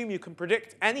population assume you can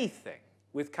predict anything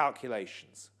with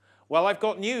calculations. Well, I've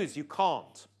got news, you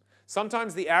can't.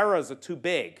 Sometimes the errors are too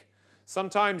big.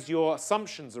 Sometimes your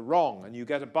assumptions are wrong and you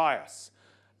get a bias.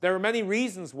 There are many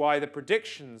reasons why the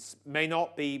predictions may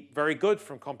not be very good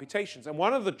from computations. And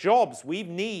one of the jobs we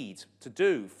need to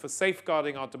do for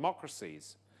safeguarding our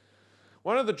democracies,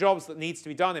 one of the jobs that needs to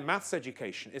be done in maths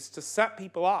education is to set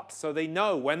people up so they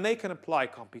know when they can apply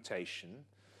computation,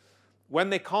 when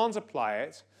they can't apply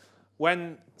it,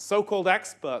 when so-called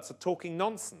experts are talking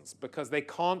nonsense because they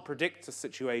can't predict a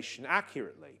situation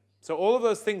accurately. So all of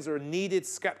those things are a needed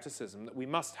skepticism that we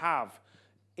must have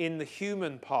in the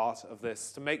human part of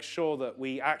this to make sure that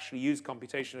we actually use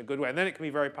computation in a good way. And then it can be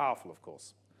very powerful, of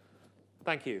course.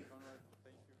 Thank you.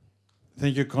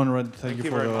 Thank you, Conrad. Thank you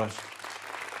for very the much.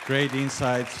 great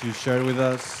insights you shared with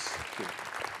us.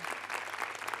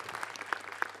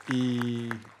 Η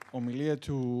ομιλία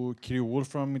του κυρίου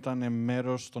Wolfram ήταν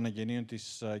μέρος των εγγενείων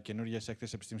της καινούργιας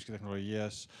έκθεσης επιστήμης και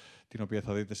τεχνολογίας, την οποία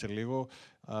θα δείτε σε λίγο.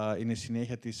 Είναι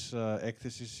συνέχεια της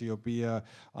έκθεσης, η οποία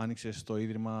άνοιξε στο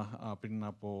Ίδρυμα πριν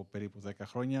από περίπου 10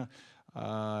 χρόνια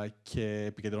και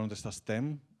επικεντρώνεται στα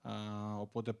STEM.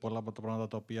 Οπότε πολλά από τα πράγματα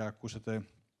τα οποία ακούσατε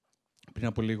πριν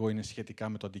από λίγο είναι σχετικά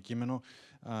με το αντικείμενο.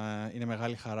 Είναι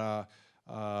μεγάλη χαρά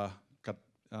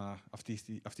αυτή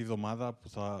η εβδομάδα που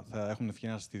θα έχουμε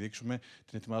ευκαιρία να σας τη δείξουμε.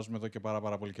 Την ετοιμάζουμε εδώ και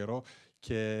πάρα πολύ καιρό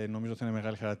και νομίζω ότι είναι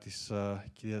μεγάλη χαρά της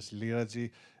κυρίας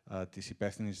Λίρατζη, της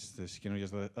υπεύθυνης της καινούργιας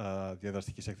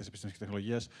διαδραστικής έκθεσης επιστήμης και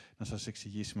τεχνολογίας, να σας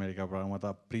εξηγήσει μερικά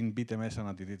πράγματα πριν μπείτε μέσα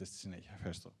να τη δείτε στη συνέχεια.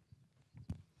 Ευχαριστώ.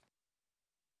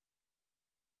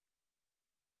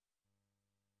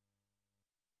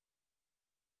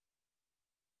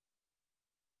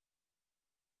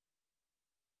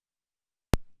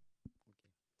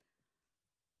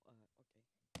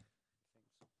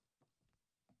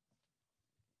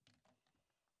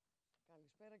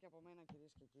 Καλησπέρα και από μένα,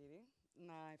 κυρίες και κύριοι.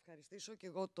 Να ευχαριστήσω και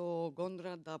εγώ τον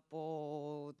Conrad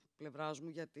από πλευράς μου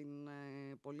για την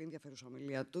πολύ ενδιαφέρουσα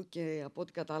ομιλία του και από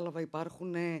ό,τι κατάλαβα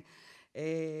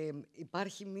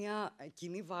υπάρχει μια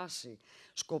κοινή βάση.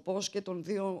 Σκοπός και των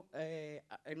δύο,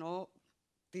 εννοώ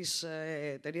της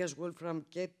εταιρείας Wolfram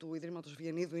και του Ιδρύματος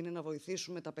Ευγενίδου, είναι να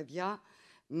βοηθήσουμε τα παιδιά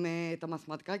με τα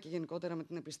μαθηματικά και γενικότερα με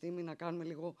την επιστήμη να κάνουμε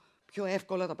λίγο πιο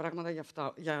εύκολα τα πράγματα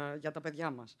για τα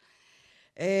παιδιά μας.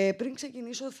 Πριν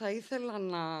ξεκινήσω, θα ήθελα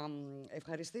να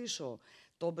ευχαριστήσω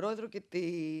τον πρόεδρο και τη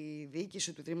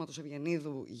διοίκηση του Ιδρύματος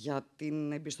Ευγενίδου για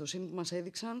την εμπιστοσύνη που μας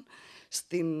έδειξαν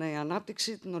στην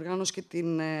ανάπτυξη, την οργάνωση και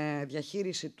την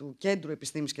διαχείριση του Κέντρου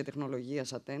Επιστήμης και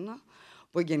Τεχνολογίας Ατένα,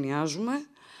 που εγκαινιάζουμε.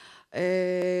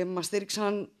 Μας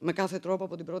στήριξαν με κάθε τρόπο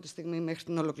από την πρώτη στιγμή μέχρι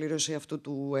την ολοκλήρωση αυτού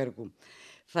του έργου.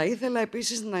 Θα ήθελα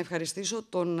επίσης να ευχαριστήσω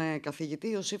τον καθηγητή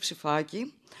Ιωσήφ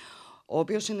Σιφάκη, ο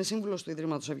οποίος είναι σύμβουλος του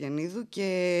Ιδρύματος Ευγενίδου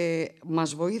και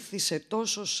μας βοήθησε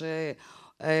τόσο σε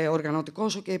οργανωτικό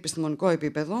όσο και επιστημονικό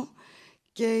επίπεδο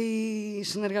και η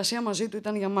συνεργασία μαζί του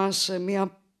ήταν για μας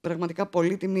μια πραγματικά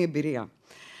πολύτιμη εμπειρία.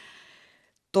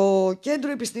 Το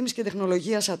Κέντρο Επιστήμης και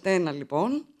Τεχνολογίας Ατένα,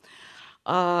 λοιπόν,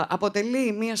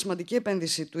 αποτελεί μια σημαντική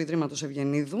επένδυση του Ιδρύματος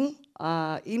Ευγενίδου.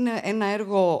 Είναι ένα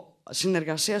έργο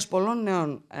συνεργασίας πολλών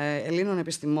νέων Ελλήνων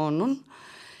επιστημόνων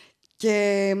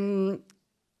και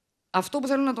αυτό που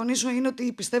θέλω να τονίσω είναι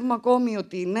ότι πιστεύουμε ακόμη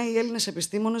ότι οι νέοι Έλληνες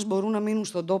επιστήμονες μπορούν να μείνουν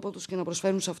στον τόπο τους και να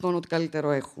προσφέρουν σε αυτόν ό,τι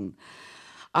καλύτερο έχουν.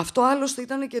 Αυτό άλλωστε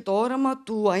ήταν και το όραμα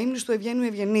του αείμνηστου Ευγένιου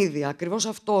Ευγενίδη. Ακριβώς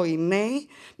αυτό, οι νέοι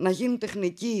να γίνουν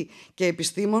τεχνικοί και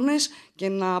επιστήμονες και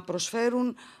να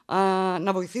προσφέρουν,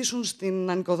 να βοηθήσουν στην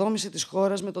ανοικοδόμηση της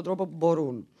χώρας με τον τρόπο που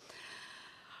μπορούν.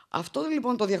 Αυτό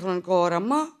λοιπόν το διαχρονικό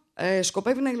όραμα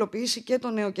σκοπεύει να υλοποιήσει και το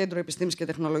νέο Κέντρο Επιστήμης και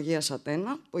Τεχνολογίας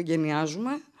Ατένα, που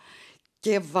εγκαινιάζουμε,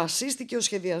 και βασίστηκε ο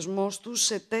σχεδιασμός του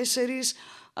σε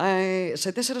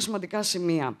τέσσερα σημαντικά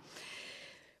σημεία.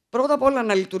 Πρώτα απ' όλα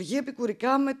να λειτουργεί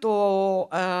επικουρικά με το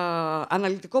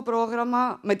αναλυτικό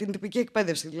πρόγραμμα, με την τυπική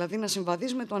εκπαίδευση, δηλαδή να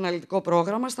συμβαδίζει με το αναλυτικό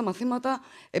πρόγραμμα στα μαθήματα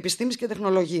επιστήμης και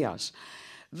τεχνολογίας.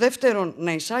 Δεύτερον,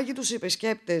 να εισάγει τους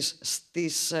επισκέπτες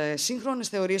στις σύγχρονες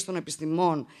θεωρίες των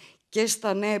επιστημών και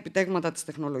στα νέα επιτέγματα της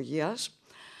τεχνολογίας.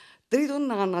 Τρίτον,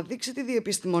 να αναδείξει τη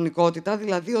διεπιστημονικότητα,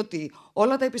 δηλαδή ότι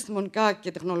όλα τα επιστημονικά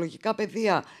και τεχνολογικά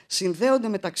πεδία συνδέονται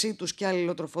μεταξύ τους και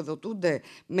αλληλοτροφοδοτούνται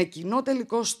με κοινό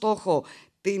τελικό στόχο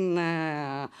την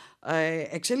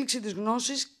εξέλιξη της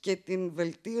γνώσης και την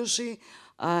βελτίωση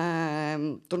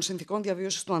των συνθηκών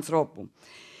διαβίωσης του ανθρώπου.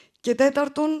 Και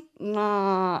τέταρτον, να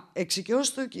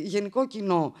εξοικειώσει το γενικό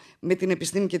κοινό με την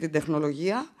επιστήμη και την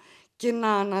τεχνολογία και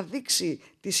να αναδείξει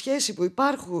τη σχέση που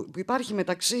υπάρχει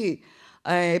μεταξύ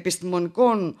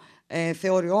επιστημονικών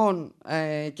θεωριών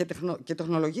και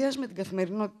τεχνολογίας με την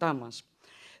καθημερινότητά μας.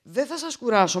 Δεν θα σας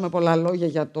κουράσω με πολλά λόγια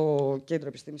για το Κέντρο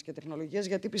Επιστήμης και Τεχνολογίας,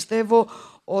 γιατί πιστεύω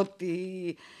ότι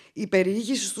η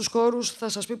περιήγηση στους χώρους θα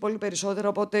σας πει πολύ περισσότερα,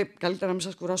 οπότε καλύτερα να μην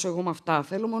σας κουράσω εγώ με αυτά.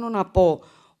 Θέλω μόνο να πω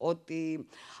ότι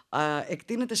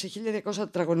εκτείνεται σε 1.200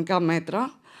 τετραγωνικά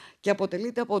μέτρα και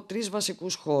αποτελείται από 3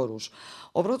 βασικούς χώρους.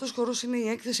 Ο πρώτος χώρος είναι η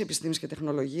έκθεση επιστήμης και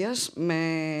τεχνολογίας.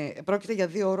 Πρόκειται για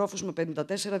 2 ορόφους με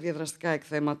 54 διαδραστικά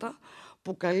εκθέματα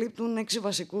που καλύπτουν 6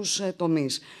 βασικούς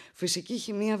τομείς. Φυσική,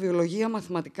 χημεία, βιολογία,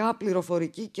 μαθηματικά,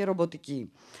 πληροφορική και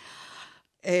ρομποτική.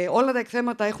 Όλα τα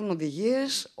εκθέματα έχουν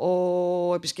οδηγίες.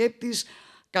 Ο επισκέπτης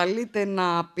καλείται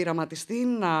να πειραματιστεί,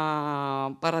 να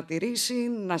παρατηρήσει,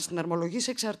 να συναρμολογήσει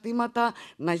εξαρτήματα,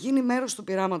 να γίνει μέρος του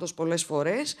πειράματος πολλές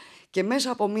φορές και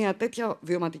μέσα από μια τέτοια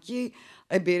βιωματική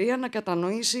εμπειρία να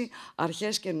κατανοήσει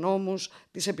αρχές και νόμους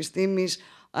της επιστήμης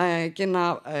και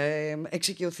να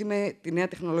εξοικειωθεί με τη νέα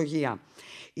τεχνολογία.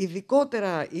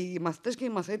 Ειδικότερα, οι μαθητές και οι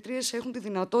μαθήτριες έχουν τη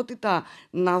δυνατότητα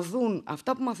να δουν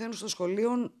αυτά που μαθαίνουν στο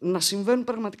σχολείο να συμβαίνουν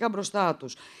πραγματικά μπροστά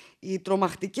τους. Οι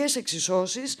τρομακτικές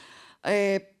εξισώσεις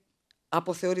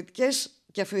από θεωρητικές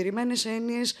και αφηρημένες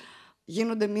έννοιες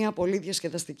γίνονται μια πολύ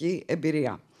διασκεδαστική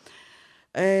εμπειρία.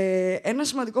 Ένα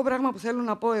σημαντικό πράγμα που θέλω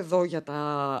να πω εδώ για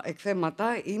τα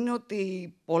εκθέματα είναι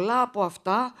ότι πολλά από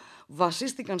αυτά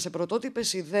βασίστηκαν σε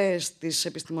πρωτότυπες ιδέες της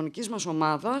επιστημονικής μας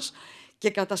ομάδας και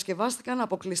κατασκευάστηκαν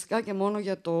αποκλειστικά και μόνο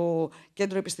για το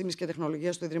Κέντρο Επιστήμης και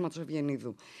Τεχνολογίας του Ιδρύματος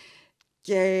Ευγενίδου.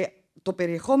 Και το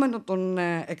περιεχόμενο των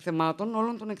εκθεμάτων,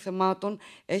 όλων των εκθεμάτων,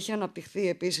 έχει αναπτυχθεί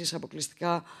επίσης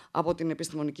αποκλειστικά από την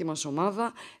επιστημονική μας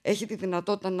ομάδα. Έχει τη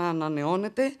δυνατότητα να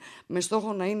ανανεώνεται με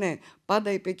στόχο να είναι πάντα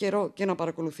επίκαιρο και να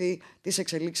παρακολουθεί τις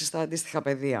εξελίξεις στα αντίστοιχα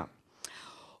πεδία.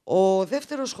 Ο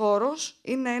δεύτερος χώρος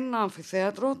είναι ένα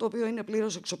αμφιθέατρο, το οποίο είναι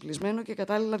πλήρως εξοπλισμένο και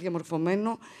κατάλληλα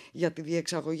διαμορφωμένο για τη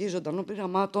διεξαγωγή ζωντανών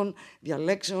πειραμάτων,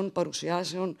 διαλέξεων,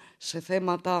 παρουσιάσεων σε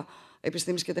θέματα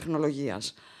επιστήμης και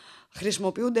τεχνολογίας.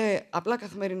 Χρησιμοποιούνται απλά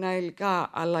καθημερινά υλικά,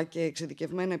 αλλά και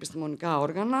εξειδικευμένα επιστημονικά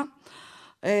όργανα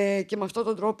και με αυτόν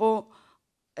τον τρόπο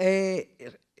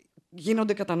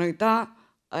γίνονται κατανοητά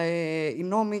οι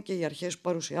νόμοι και οι αρχές που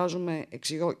παρουσιάζουμε,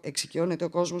 εξοικειώνεται ο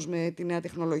κόσμος με τη νέα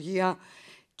τεχνολογία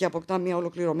και αποκτά μια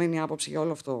ολοκληρωμένη άποψη για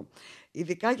όλο αυτό.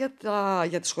 Ειδικά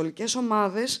για τις σχολικές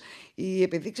ομάδες, οι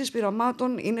επιδείξεις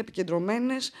πειραμάτων είναι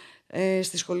επικεντρωμένες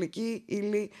στη σχολική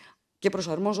ύλη και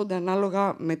προσαρμόζονται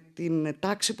ανάλογα με την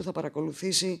τάξη που θα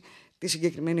παρακολουθήσει τη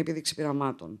συγκεκριμένη επίδειξη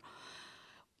πειραμάτων.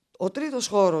 Ο τρίτος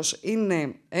χώρος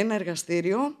είναι ένα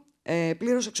εργαστήριο,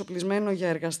 πλήρως εξοπλισμένο για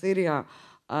εργαστήρια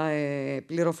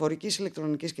πληροφορικής,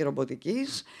 ηλεκτρονικής και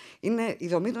ρομποτικής. Η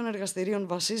δομή των εργαστηρίων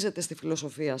βασίζεται στη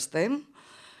φιλοσοφία STEM.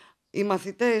 Οι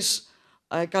μαθητές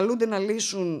καλούνται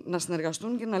να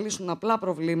συνεργαστούν και να λύσουν απλά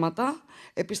προβλήματα,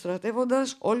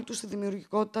 επιστρατεύοντας όλη τους τη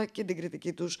δημιουργικότητα και την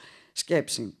κριτική τους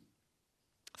σκέψη.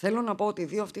 Θέλω να πω ότι οι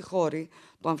 2 αυτοί χώροι,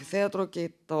 το αμφιθέατρο και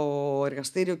το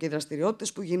εργαστήριο και οι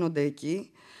δραστηριότητες που γίνονται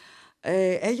εκεί,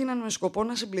 έγιναν με σκοπό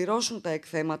να συμπληρώσουν τα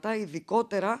εκθέματα,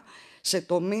 ειδικότερα σε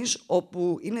τομείς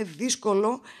όπου είναι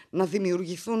δύσκολο να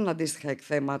δημιουργηθούν αντίστοιχα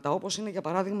εκθέματα, όπως είναι για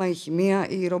παράδειγμα η χημεία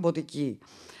ή η ρομποτική.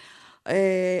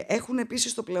 Έχουν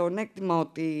επίσης το πλεονέκτημα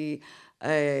ότι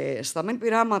στα μεν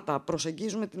πειράματα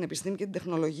προσεγγίζουμε την επιστήμη και την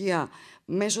τεχνολογία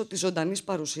μέσω της ζωντανής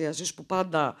παρουσίασης, που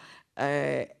πάντα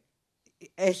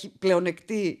έχει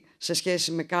πλεονεκτεί σε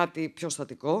σχέση με κάτι πιο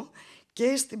στατικό,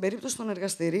 και στην περίπτωση των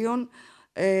εργαστηρίων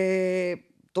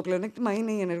το πλεονέκτημα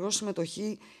είναι η ενεργό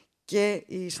συμμετοχή και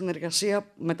η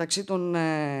συνεργασία μεταξύ των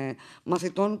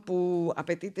μαθητών που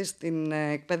απαιτείται στην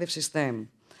εκπαίδευση STEM.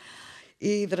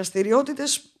 Οι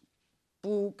δραστηριότητες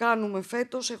που κάνουμε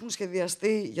φέτος έχουν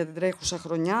σχεδιαστεί για την τρέχουσα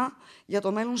χρονιά. Για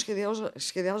το μέλλον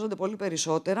σχεδιάζονται πολύ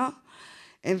περισσότερα.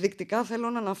 Ενδεικτικά θέλω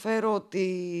να αναφέρω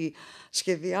ότι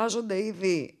σχεδιάζονται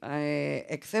ήδη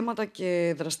εκθέματα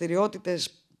και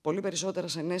δραστηριότητες πολύ περισσότερα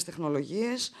σε νέες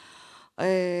τεχνολογίες,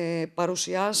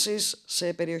 παρουσιάσεις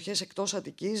σε περιοχές εκτός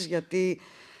Αττικής, γιατί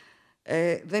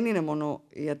δεν είναι μόνο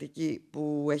η Αττική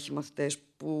που έχει μαθητές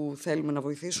που θέλουμε να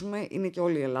βοηθήσουμε, είναι και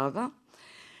όλη η Ελλάδα.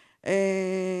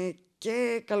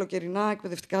 Και καλοκαιρινά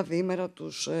εκπαιδευτικά διήμερα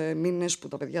τους μήνες που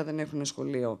τα παιδιά δεν έχουν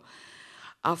σχολείο.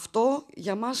 Αυτό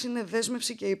για μας είναι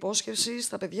δέσμευση και υπόσχεση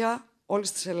στα παιδιά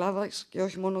όλης της Ελλάδας και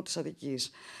όχι μόνο της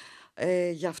Αττικής.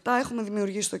 Γι' αυτά έχουμε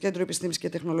δημιουργήσει το Κέντρο Επιστήμης και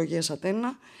Τεχνολογίας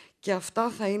Ατένα και αυτά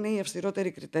θα είναι οι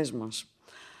αυστηρότεροι κριτές μας.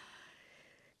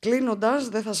 Κλείνοντας,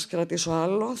 δεν θα σας κρατήσω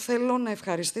άλλο, θέλω να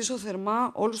ευχαριστήσω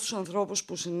θερμά όλους τους ανθρώπους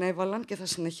που συνέβαλαν και θα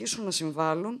συνεχίσουν να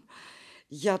συμβάλλουν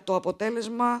για το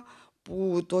αποτέλεσμα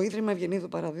που το Ίδρυμα Ευγενίδου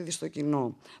παραδίδει στο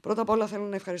κοινό. Πρώτα απ' όλα θέλω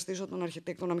να ευχαριστήσω τον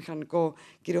αρχιτέκτονα μηχανικό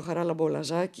κύριο Χαράλα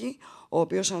Μπολαζάκη, ο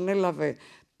οποίος ανέλαβε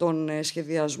τον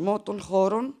σχεδιασμό των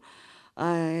χώρων,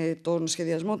 τον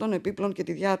σχεδιασμό των επίπλων και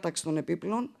τη διάταξη των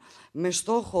επίπλων, με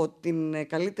στόχο την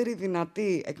καλύτερη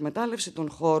δυνατή εκμετάλλευση των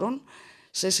χώρων,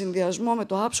 σε συνδυασμό με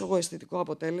το άψογο αισθητικό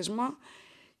αποτέλεσμα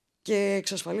και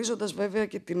εξασφαλίζοντας βέβαια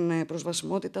και την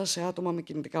προσβασιμότητα σε άτομα με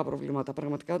κινητικά προβλήματα.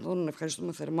 Πραγματικά τον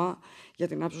ευχαριστούμε θερμά για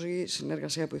την άψογη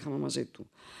συνεργασία που είχαμε μαζί του.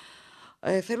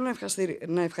 Θέλω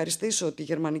να ευχαριστήσω τη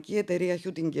γερμανική εταιρεία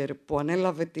Hüttinger που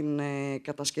ανέλαβε την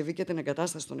κατασκευή και την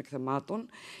εγκατάσταση των εκθεμάτων.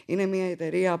 Είναι μια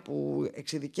εταιρεία που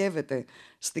εξειδικεύεται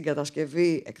στην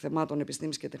κατασκευή εκθεμάτων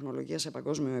επιστήμης και τεχνολογίας σε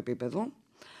παγκόσμιο επίπεδο.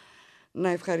 Να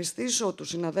ευχαριστήσω τους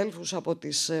συναδέλφους από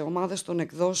τις ομάδες των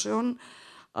εκδόσεων,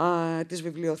 της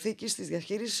βιβλιοθήκης, της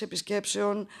διαχείρισης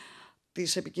επισκέψεων,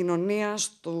 της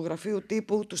επικοινωνίας, του γραφείου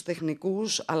τύπου, τους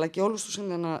τεχνικούς, αλλά και όλους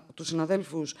τους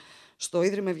συναδέλφους στο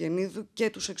Ίδρυμα Ευγενίδου και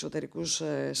τους εξωτερικούς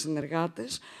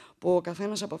συνεργάτες, που ο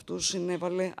καθένας από αυτούς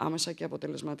συνέβαλε άμεσα και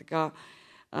αποτελεσματικά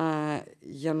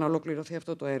για να ολοκληρωθεί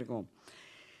αυτό το έργο.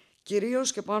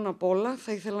 Κυρίως και πάνω απ' όλα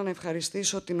θα ήθελα να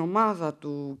ευχαριστήσω την ομάδα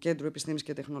του Κέντρου Επιστήμης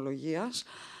και Τεχνολογίας.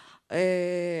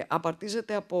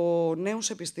 Απαρτίζεται από νέους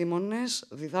επιστήμονες,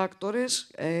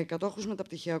 διδάκτορες, κατόχους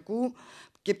μεταπτυχιακού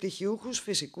και πτυχιούχους,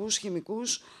 φυσικούς,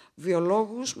 χημικούς,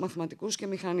 βιολόγους, μαθηματικούς και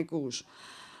μηχανικούς.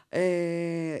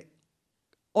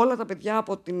 Όλα τα παιδιά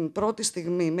από την πρώτη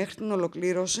στιγμή μέχρι την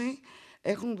ολοκλήρωση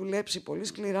έχουν δουλέψει πολύ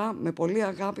σκληρά, με πολύ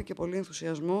αγάπη και πολύ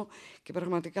ενθουσιασμό και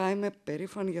πραγματικά είμαι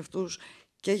περήφανη για αυτούς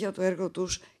και για το έργο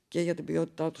τους και για την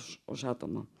ποιότητά τους ως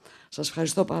άτομα. Σας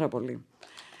ευχαριστώ πάρα πολύ.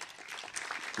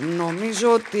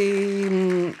 Νομίζω ότι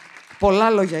πολλά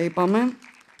λόγια είπαμε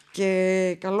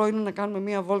και καλό είναι να κάνουμε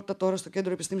μία βόλτα τώρα στο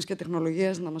Κέντρο Επιστήμης και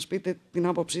Τεχνολογίας, να μας πείτε την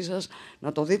άποψή σας,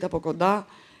 να το δείτε από κοντά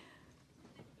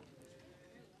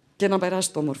και να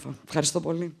περάσετε όμορφα. Ευχαριστώ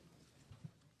πολύ.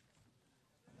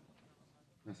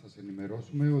 Να σας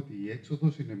ενημερώσουμε ότι η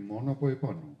έξοδος είναι μόνο από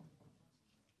επάνω.